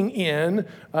engaging in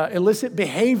illicit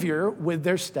behavior with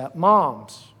their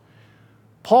stepmoms.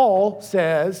 Paul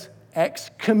says,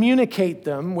 excommunicate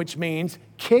them, which means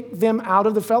kick them out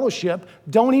of the fellowship.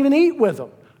 Don't even eat with them.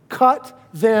 Cut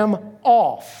them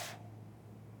off.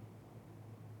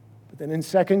 But then in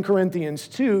 2 Corinthians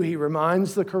 2, he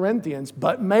reminds the Corinthians,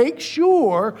 but make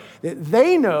sure that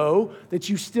they know that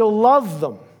you still love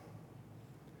them.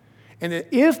 And that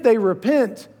if they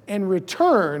repent and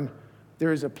return,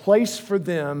 there is a place for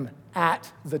them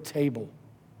at the table.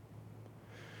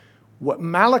 What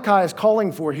Malachi is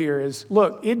calling for here is,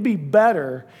 look, it'd be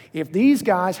better if these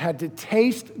guys had to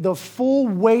taste the full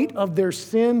weight of their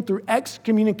sin through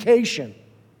excommunication.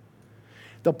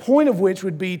 The point of which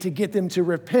would be to get them to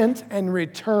repent and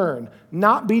return,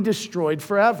 not be destroyed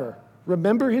forever.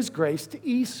 Remember his grace to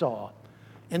Esau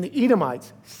and the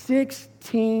Edomites,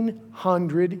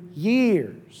 1,600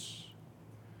 years.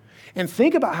 And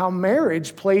think about how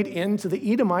marriage played into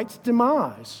the Edomites'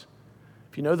 demise.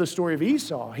 If you know the story of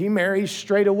Esau, he marries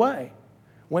straight away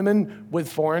women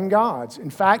with foreign gods. In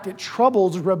fact, it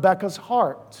troubles Rebekah's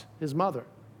heart, his mother.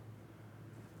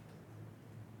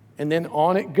 And then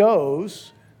on it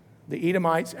goes, the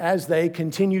Edomites, as they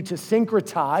continue to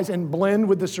syncretize and blend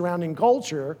with the surrounding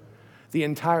culture, the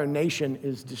entire nation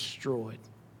is destroyed.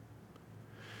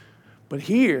 But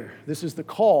here, this is the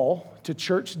call to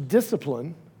church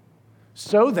discipline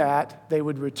so that they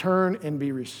would return and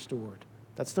be restored.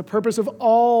 That's the purpose of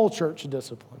all church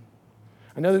discipline.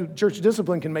 I know that church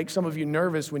discipline can make some of you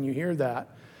nervous when you hear that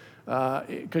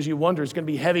because you wonder, it's going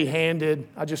to be heavy-handed.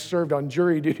 I just served on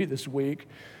jury duty this week,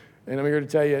 and I'm here to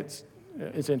tell you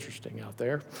it's interesting out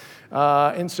there.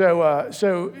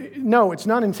 So no, it's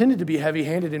not intended to be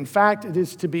heavy-handed. In fact, it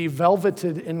is to be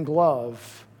velveted in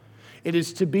glove. It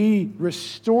is to be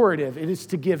restorative. It is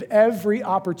to give every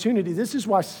opportunity. This is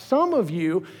why some of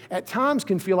you at times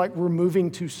can feel like we're moving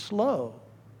too slow.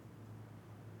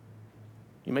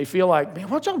 You may feel like, man,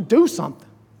 why don't y'all do something?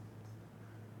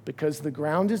 Because the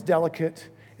ground is delicate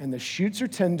and the shoots are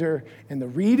tender and the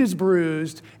reed is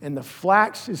bruised and the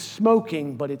flax is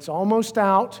smoking, but it's almost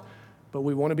out, but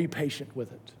we want to be patient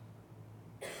with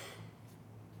it.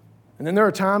 And then there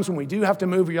are times when we do have to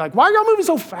move where you're like, why are y'all moving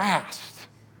so fast?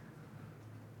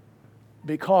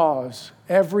 Because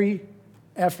every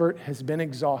effort has been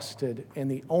exhausted and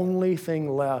the only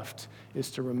thing left is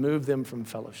to remove them from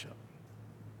fellowship.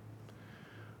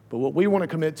 But what we want to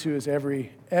commit to is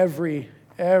every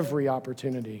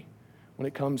opportunity when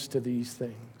it comes to these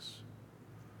things.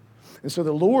 And so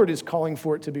the Lord is calling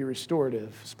for it to be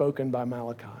restorative, spoken by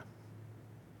Malachi.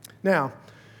 Now,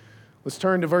 let's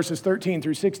turn to verses 13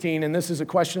 through 16, and this is a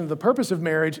question of the purpose of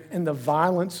marriage and the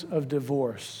violence of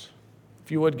divorce.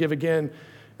 If you would give again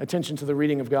attention to the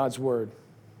reading of God's word.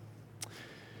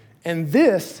 And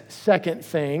this second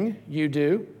thing you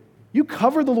do, you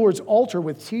cover the Lord's altar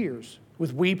with tears,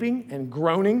 with weeping and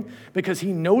groaning, because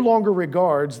he no longer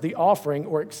regards the offering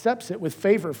or accepts it with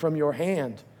favor from your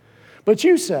hand. But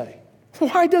you say,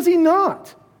 why does he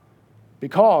not?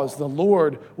 Because the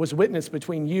Lord was witness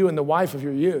between you and the wife of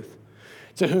your youth,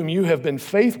 to whom you have been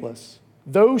faithless,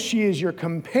 though she is your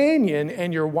companion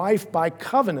and your wife by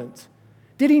covenant.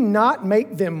 Did he not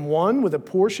make them one with a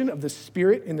portion of the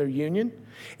Spirit in their union?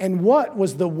 And what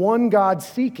was the one God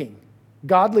seeking?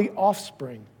 Godly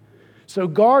offspring. So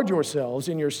guard yourselves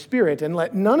in your spirit, and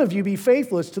let none of you be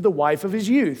faithless to the wife of his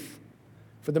youth.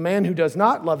 For the man who does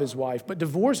not love his wife, but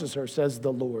divorces her, says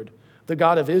the Lord, the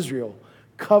God of Israel,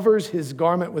 covers his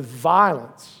garment with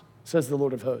violence, says the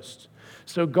Lord of hosts.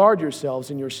 So guard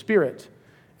yourselves in your spirit,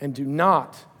 and do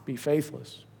not be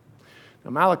faithless.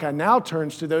 Now, Malachi now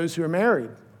turns to those who are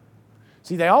married.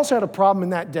 See, they also had a problem in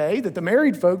that day that the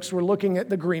married folks were looking at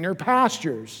the greener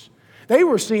pastures. They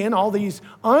were seeing all these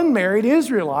unmarried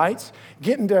Israelites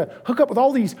getting to hook up with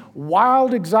all these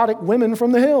wild, exotic women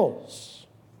from the hills,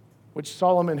 which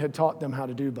Solomon had taught them how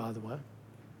to do, by the way,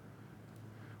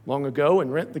 long ago,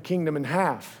 and rent the kingdom in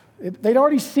half. They'd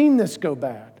already seen this go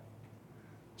bad.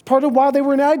 It's part of why they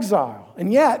were in exile.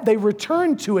 And yet, they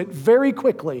returned to it very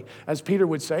quickly, as Peter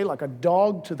would say, like a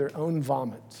dog to their own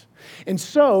vomit. And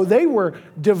so they were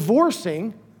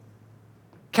divorcing,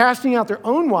 casting out their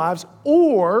own wives,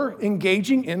 or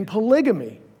engaging in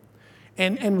polygamy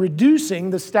and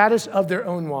reducing the status of their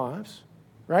own wives,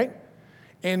 right?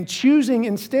 And choosing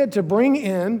instead to bring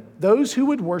in those who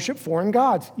would worship foreign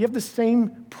gods. You have the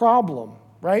same problem,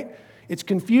 right? It's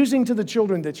confusing to the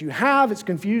children that you have. It's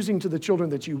confusing to the children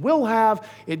that you will have.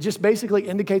 It just basically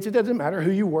indicates it doesn't matter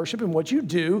who you worship and what you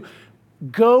do.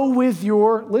 Go with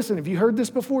your, listen, have you heard this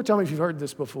before? Tell me if you've heard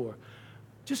this before.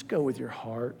 Just go with your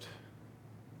heart.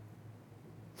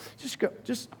 Just go.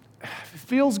 Just, if it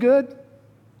feels good,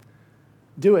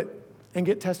 do it and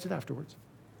get tested afterwards.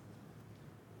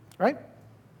 Right?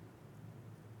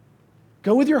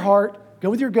 Go with your heart. Go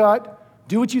with your gut.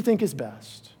 Do what you think is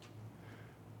best.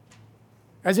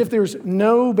 As if there's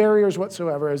no barriers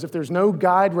whatsoever, as if there's no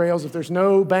guide rails, if there's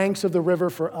no banks of the river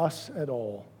for us at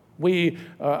all. We,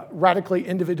 radically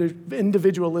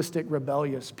individualistic,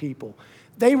 rebellious people,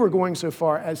 they were going so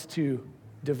far as to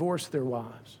divorce their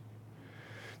wives.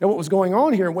 Now, what was going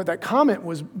on here, and what that comment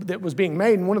was that was being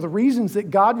made, and one of the reasons that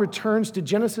God returns to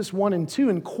Genesis 1 and 2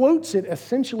 and quotes it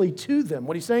essentially to them,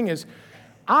 what he's saying is,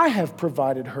 I have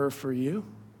provided her for you.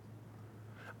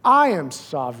 I am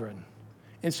sovereign.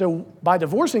 And so by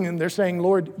divorcing them, they're saying,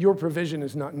 Lord, your provision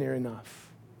is not near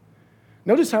enough.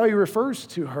 Notice how he refers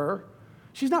to her.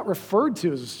 She's not referred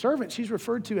to as a servant. She's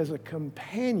referred to as a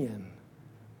companion.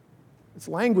 It's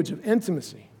language of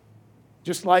intimacy.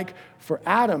 Just like for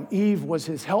Adam, Eve was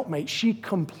his helpmate. She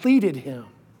completed him.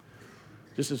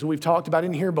 Just as we've talked about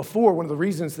in here before, one of the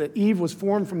reasons that Eve was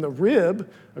formed from the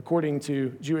rib, according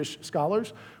to Jewish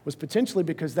scholars, was potentially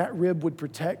because that rib would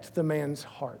protect the man's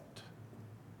heart.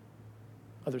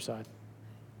 Other side.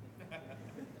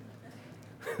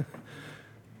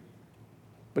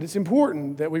 But it's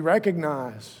important that we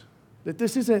recognize that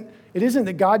it isn't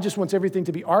that God just wants everything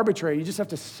to be arbitrary. You just have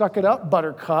to suck it up,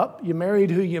 buttercup. You married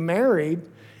who you married,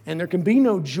 and there can be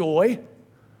no joy.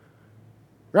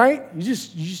 Right? You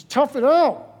just tough it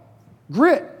out.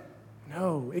 Grit.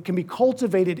 No, it can be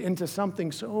cultivated into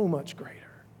something so much greater.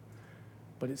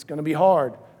 But it's going to be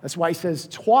hard. That's why he says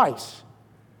twice.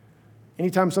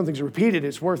 Anytime something's repeated,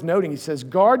 it's worth noting. He says,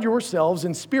 guard yourselves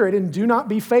in spirit and do not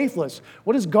be faithless.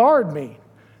 What does guard mean?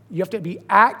 You have to be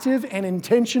active and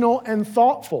intentional and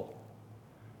thoughtful.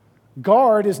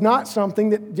 Guard is not something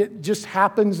that just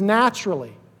happens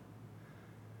naturally.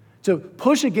 To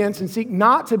push against and seek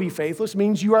not to be faithless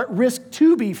means you are at risk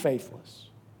to be faithless.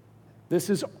 This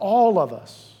is all of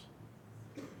us.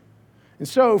 And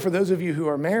so, for those of you who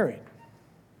are married,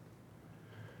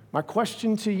 my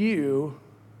question to you,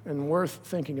 and worth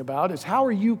thinking about, is how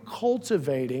are you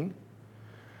cultivating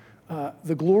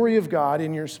the glory of God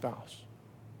in your spouse?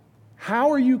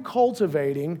 How are you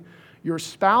cultivating your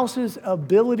spouse's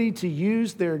ability to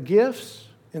use their gifts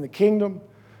in the kingdom,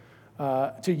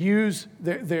 to use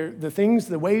the things,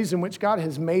 the ways in which God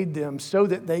has made them so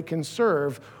that they can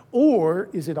serve, or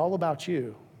is it all about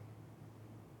you?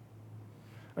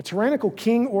 A tyrannical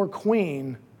king or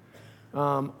queen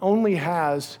only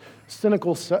has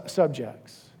cynical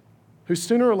subjects who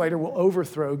sooner or later will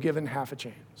overthrow given half a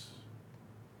chance.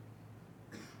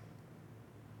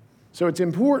 So it's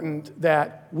important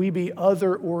that we be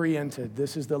other-oriented.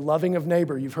 This is the loving of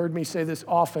neighbor. You've heard me say this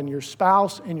often. Your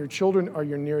spouse and your children are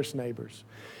your nearest neighbors.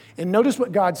 And notice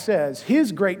what God says.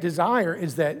 His great desire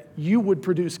is that you would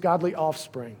produce godly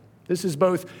offspring. This is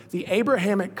both the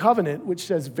Abrahamic covenant, which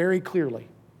says very clearly,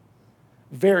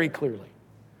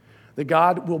 that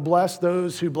God will bless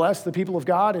those who bless the people of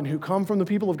God and who come from the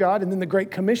people of God. And then the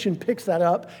Great Commission picks that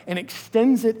up and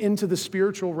extends it into the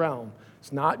spiritual realm.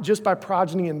 It's not just by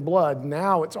progeny and blood.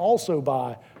 Now it's also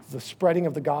by the spreading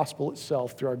of the gospel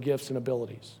itself through our gifts and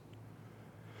abilities.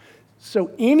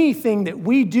 So anything that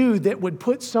we do that would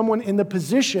put someone in the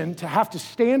position to have to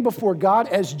stand before God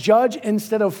as judge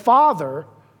instead of father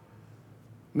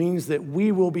means that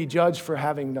we will be judged for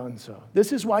having done so.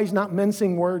 This is why he's not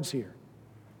mincing words here.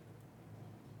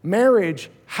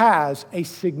 Marriage has a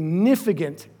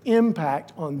significant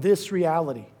impact on this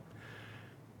reality.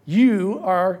 You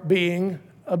are being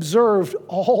observed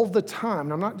all the time.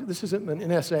 This isn't an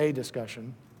NSA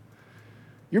discussion.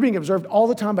 You're being observed all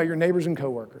the time by your neighbors and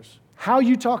coworkers. How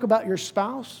you talk about your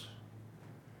spouse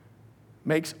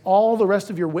makes all the rest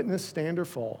of your witness stand or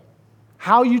fall.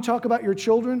 How you talk about your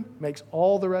children makes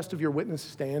all the rest of your witness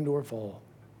stand or fall.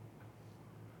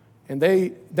 And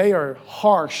they are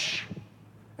harsh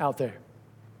out there.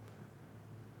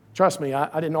 Trust me,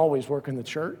 I didn't always work in the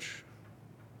church.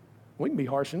 We can be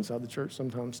harsh inside the church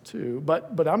sometimes too.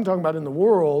 But I'm talking about in the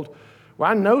world where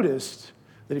I noticed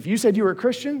that if you said you were a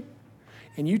Christian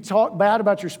and you talked bad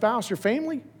about your spouse or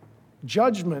family,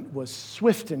 judgment was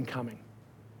swift in coming.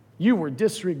 You were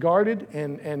disregarded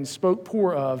and spoke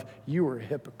poor of. You were a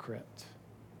hypocrite.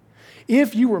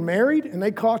 If you were married and they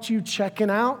caught you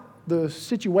checking out the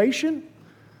situation,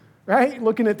 right,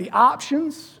 looking at the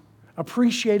options,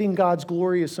 appreciating God's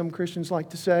glory, as some Christians like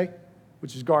to say,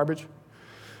 which is garbage,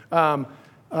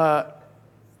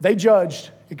 they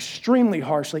judged extremely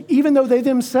harshly, even though they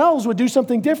themselves would do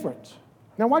something different.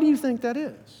 Now, why do you think that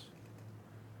is?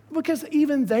 Because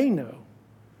even they know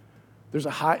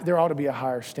there ought to be a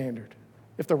higher standard.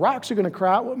 If the rocks are going to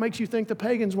cry out, what makes you think the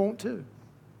pagans won't too?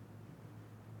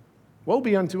 Woe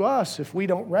be unto us if we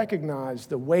don't recognize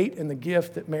the weight and the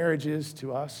gift that marriage is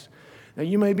to us. Now,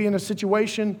 you may be in a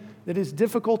situation that is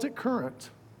difficult at current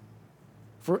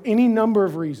for any number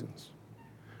of reasons.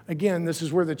 Again, this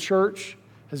is where the church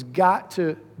has got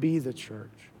to be the church.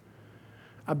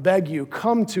 I beg you,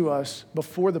 come to us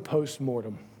before the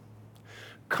postmortem.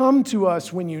 Come to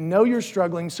us when you know you're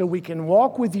struggling so we can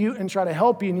walk with you and try to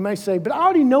help you. And you may say, but I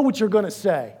already know what you're going to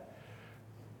say.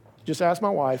 Just ask my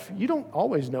wife. You don't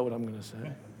always know what I'm going to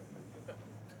say.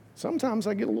 Sometimes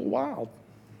I get a little wild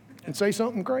and say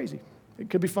something crazy. It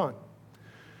could be fun.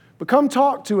 But come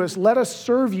talk to us. Let us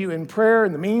serve you in prayer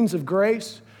and the means of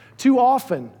grace. Too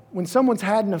often, when someone's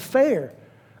had an affair,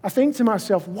 I think to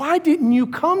myself, why didn't you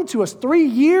come to us 3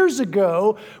 years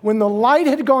ago when the light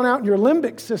had gone out in your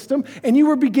limbic system and you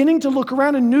were beginning to look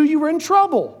around and knew you were in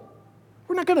trouble?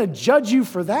 We're not going to judge you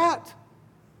for that.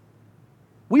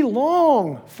 We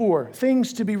long for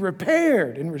things to be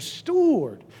repaired and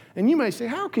restored. And you may say,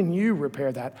 how can you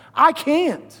repair that? I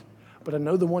can't, but I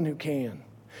know the one who can.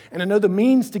 And I know the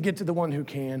means to get to the one who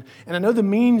can. And I know the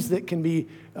means that can be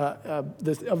of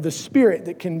the Spirit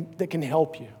that can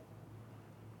help you.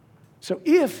 So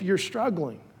if you're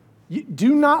struggling,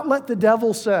 do not let the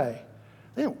devil say,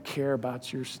 they don't care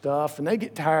about your stuff and they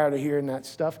get tired of hearing that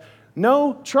stuff.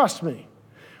 No, trust me.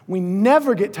 We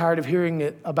never get tired of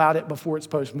hearing about it before it's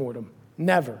postmortem.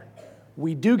 Never.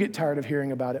 We do get tired of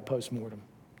hearing about it postmortem.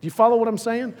 Do you follow what I'm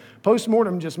saying?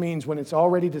 Postmortem just means when it's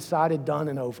already decided, done,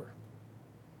 and over.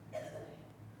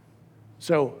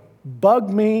 So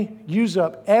bug me, use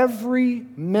up every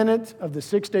minute of the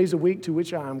 6 days a week to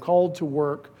which I am called to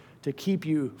work to keep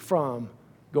you from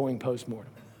going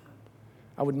postmortem.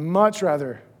 I would much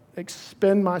rather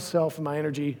expend myself and my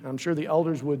energy, I'm sure the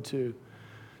elders would too,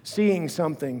 seeing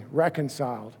something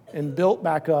reconciled and built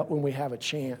back up when we have a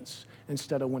chance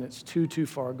instead of when it's too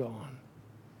far gone.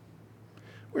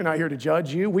 We're not here to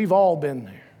judge you. We've all been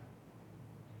there.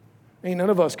 Ain't none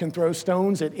of us can throw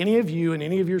stones at any of you and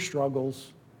any of your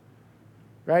struggles,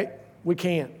 right? We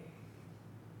can't.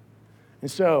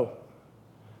 And so,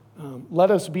 let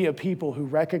us be a people who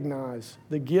recognize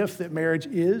the gift that marriage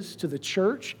is to the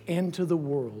church and to the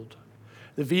world.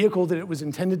 The vehicle that it was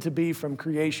intended to be from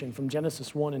creation, from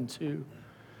Genesis 1 and 2.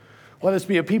 Let us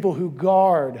be a people who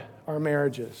guard our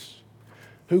marriages,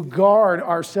 who guard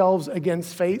ourselves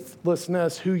against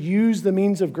faithlessness, who use the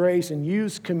means of grace and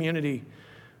use community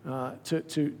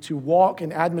to walk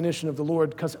in admonition of the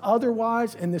Lord. Because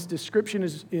otherwise, and this description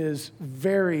is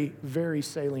very, very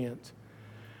salient,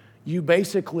 you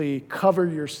basically cover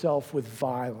yourself with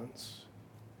violence.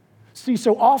 See,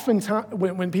 so often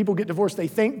when people get divorced, they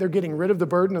think they're getting rid of the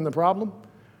burden and the problem.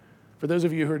 For those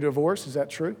of you who are divorced, is that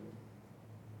true?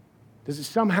 Does it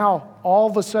somehow all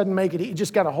of a sudden make it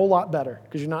just got a whole lot better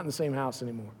because you're not in the same house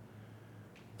anymore?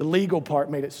 The legal part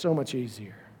made it so much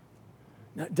easier.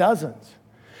 No, it doesn't.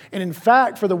 And in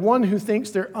fact, for the one who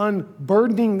thinks they're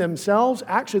unburdening themselves,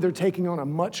 actually they're taking on a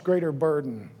much greater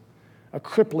burden, a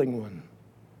crippling one.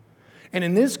 And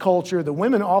in this culture, the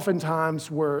women oftentimes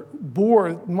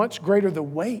bore much greater the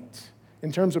weight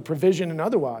in terms of provision and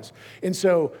otherwise. And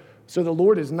so the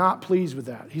Lord is not pleased with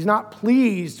that. He's not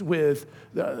pleased with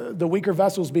the weaker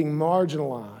vessels being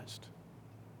marginalized.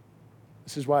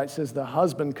 This is why it says the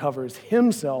husband covers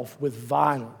himself with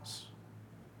violence.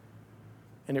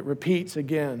 And it repeats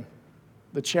again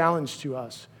the challenge to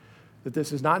us that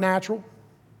this is not natural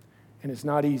and it's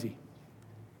not easy.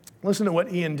 Listen to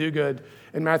what Ian Duguid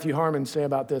and Matthew Harmon say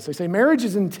about this. They say, marriage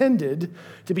is intended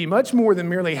to be much more than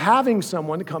merely having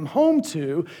someone to come home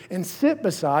to and sit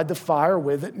beside the fire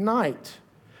with at night.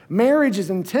 Marriage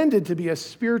is intended to be a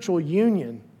spiritual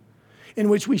union. in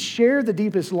which we share the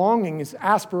deepest longings,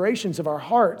 aspirations of our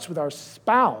hearts with our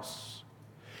spouse.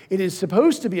 It is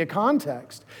supposed to be a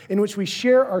context in which we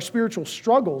share our spiritual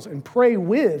struggles and pray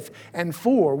with and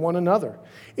for one another.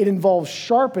 It involves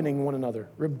sharpening one another,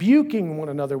 rebuking one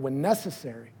another when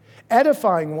necessary,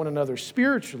 edifying one another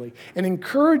spiritually, and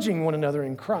encouraging one another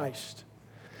in Christ.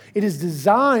 It is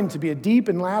designed to be a deep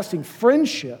and lasting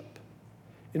friendship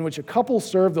in which a couple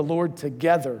serve the Lord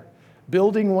together,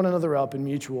 building one another up in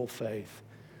mutual faith.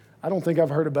 I don't think I've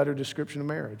heard a better description of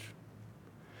marriage.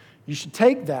 You should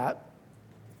take that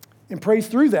and pray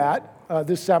through that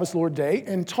this Sabbath Lord Day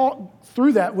and talk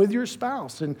through that with your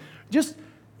spouse. And just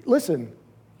listen,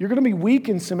 you're going to be weak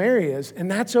in some areas,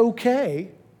 and that's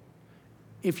okay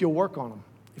if you'll work on them,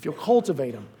 if you'll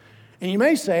cultivate them. And you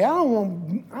may say, I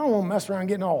don't want to mess around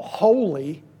getting all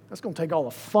holy. That's going to take all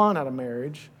the fun out of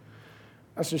marriage.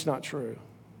 That's just not true.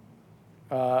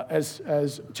 As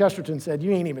Chesterton said,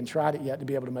 you ain't even tried it yet to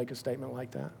be able to make a statement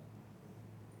like that.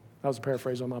 That was a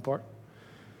paraphrase on my part.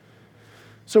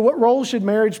 So what role should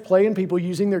marriage play in people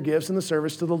using their gifts in the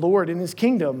service to the Lord in His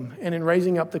kingdom and in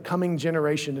raising up the coming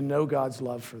generation to know God's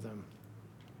love for them?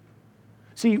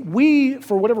 See, we,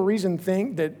 for whatever reason,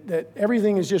 think that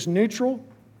everything is just neutral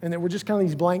and that we're just kind of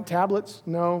these blank tablets.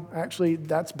 No, actually,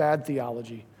 that's bad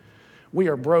theology. We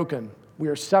are broken. We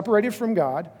are separated from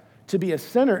God. To be a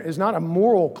sinner is not a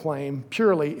moral claim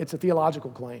purely, it's a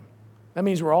theological claim. That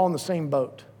means we're all in the same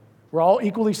boat. We're all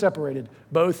equally separated,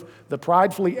 both the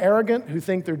pridefully arrogant who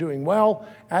think they're doing well,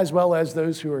 as well as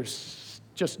those who are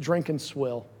just drinking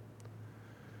swill.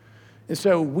 And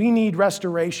so we need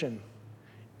restoration.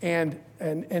 And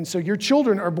so your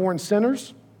children are born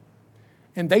sinners,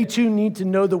 and they too need to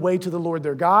know the way to the Lord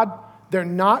their God. They're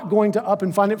not going to up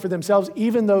and find it for themselves,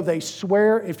 even though they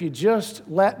swear if you just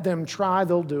let them try,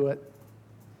 they'll do it.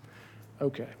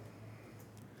 Okay.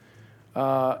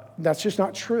 That's just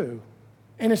not true.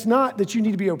 And it's not that you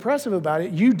need to be oppressive about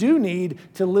it. You do need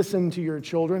to listen to your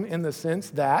children in the sense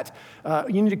that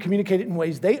you need to communicate it in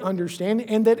ways they understand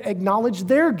and that acknowledge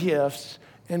their gifts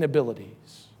and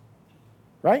abilities.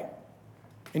 Right?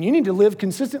 And you need to live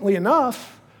consistently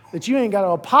enough that you ain't got to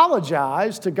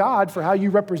apologize to God for how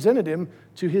you represented Him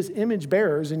to His image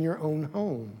bearers in your own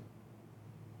home.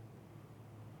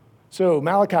 So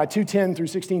Malachi 2:10 through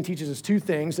 16 teaches us two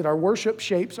things: that our worship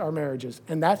shapes our marriages,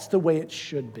 and that's the way it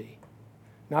should be,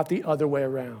 not the other way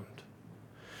around.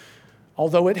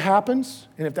 Although it happens,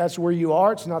 and if that's where you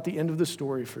are, it's not the end of the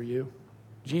story for you.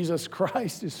 Jesus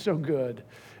Christ is so good,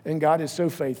 and God is so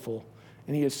faithful,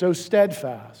 and He is so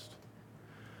steadfast.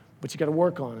 But you got to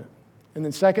work on it. And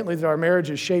then secondly, that our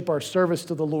marriages shape our service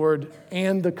to the Lord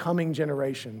and the coming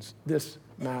generations. This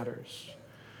matters.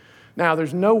 Now,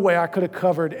 there's no way I could have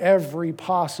covered every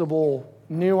possible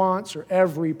nuance or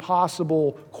every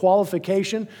possible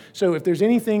qualification. So if there's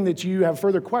anything that you have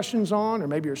further questions on, or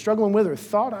maybe you're struggling with, or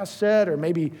thought I said, or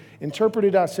maybe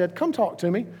interpreted I said, come talk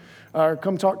to me, or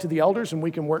come talk to the elders, and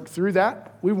we can work through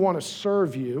that. We want to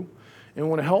serve you and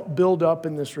want to help build up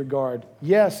in this regard.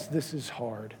 Yes, this is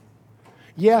hard.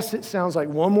 Yes, it sounds like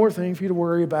one more thing for you to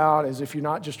worry about, as if you're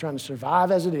not just trying to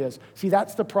survive as it is. See,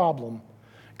 that's the problem.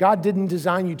 God didn't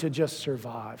design you to just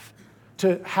survive,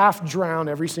 to half drown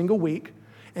every single week.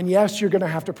 And yes, you're going to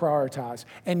have to prioritize.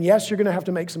 And yes, you're going to have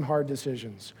to make some hard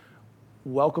decisions.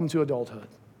 Welcome to adulthood.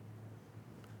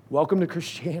 Welcome to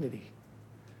Christianity.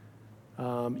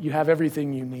 You have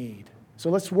everything you need. So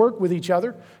let's work with each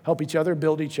other, help each other,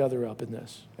 build each other up in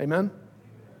this. Amen?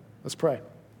 Let's pray.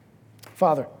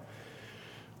 Father,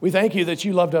 we thank you that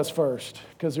you loved us first,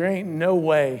 because there ain't no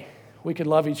way we could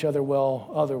love each other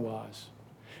well otherwise.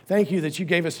 Thank you that you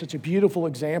gave us such a beautiful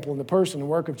example in the person and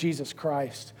work of Jesus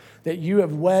Christ, that you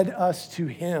have wed us to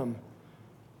Him,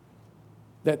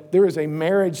 that there is a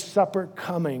marriage supper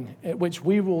coming at which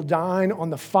we will dine on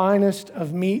the finest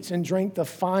of meats and drink the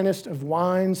finest of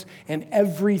wines, and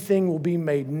everything will be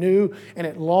made new, and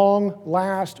at long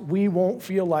last, we won't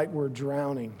feel like we're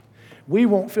drowning. We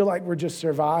won't feel like we're just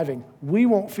surviving. We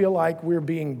won't feel like we're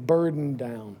being burdened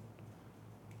down.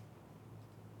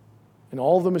 And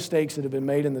all the mistakes that have been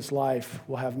made in this life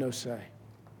will have no say.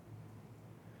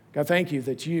 God, thank you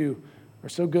that you are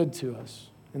so good to us,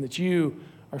 and that you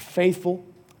are faithful,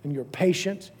 and you're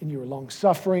patient, and you are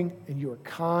long-suffering, and you are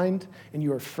kind, and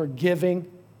you are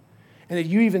forgiving, and that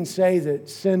you even say that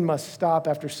sin must stop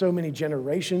after so many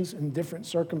generations in different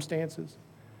circumstances.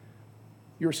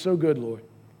 You're so good, Lord.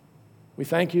 We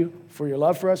thank you for your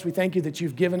love for us. We thank you that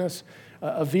you've given us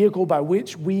a vehicle by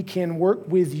which we can work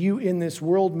with you in this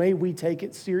world. May we take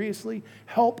it seriously.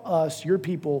 Help us, your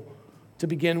people, to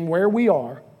begin where we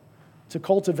are, to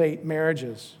cultivate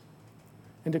marriages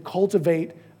and to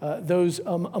cultivate those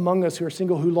among us who are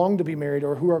single who long to be married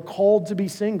or who are called to be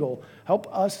single. Help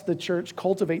us, the church,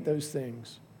 cultivate those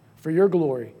things for your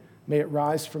glory. May it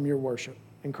rise from your worship.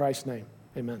 In Christ's name,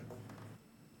 amen.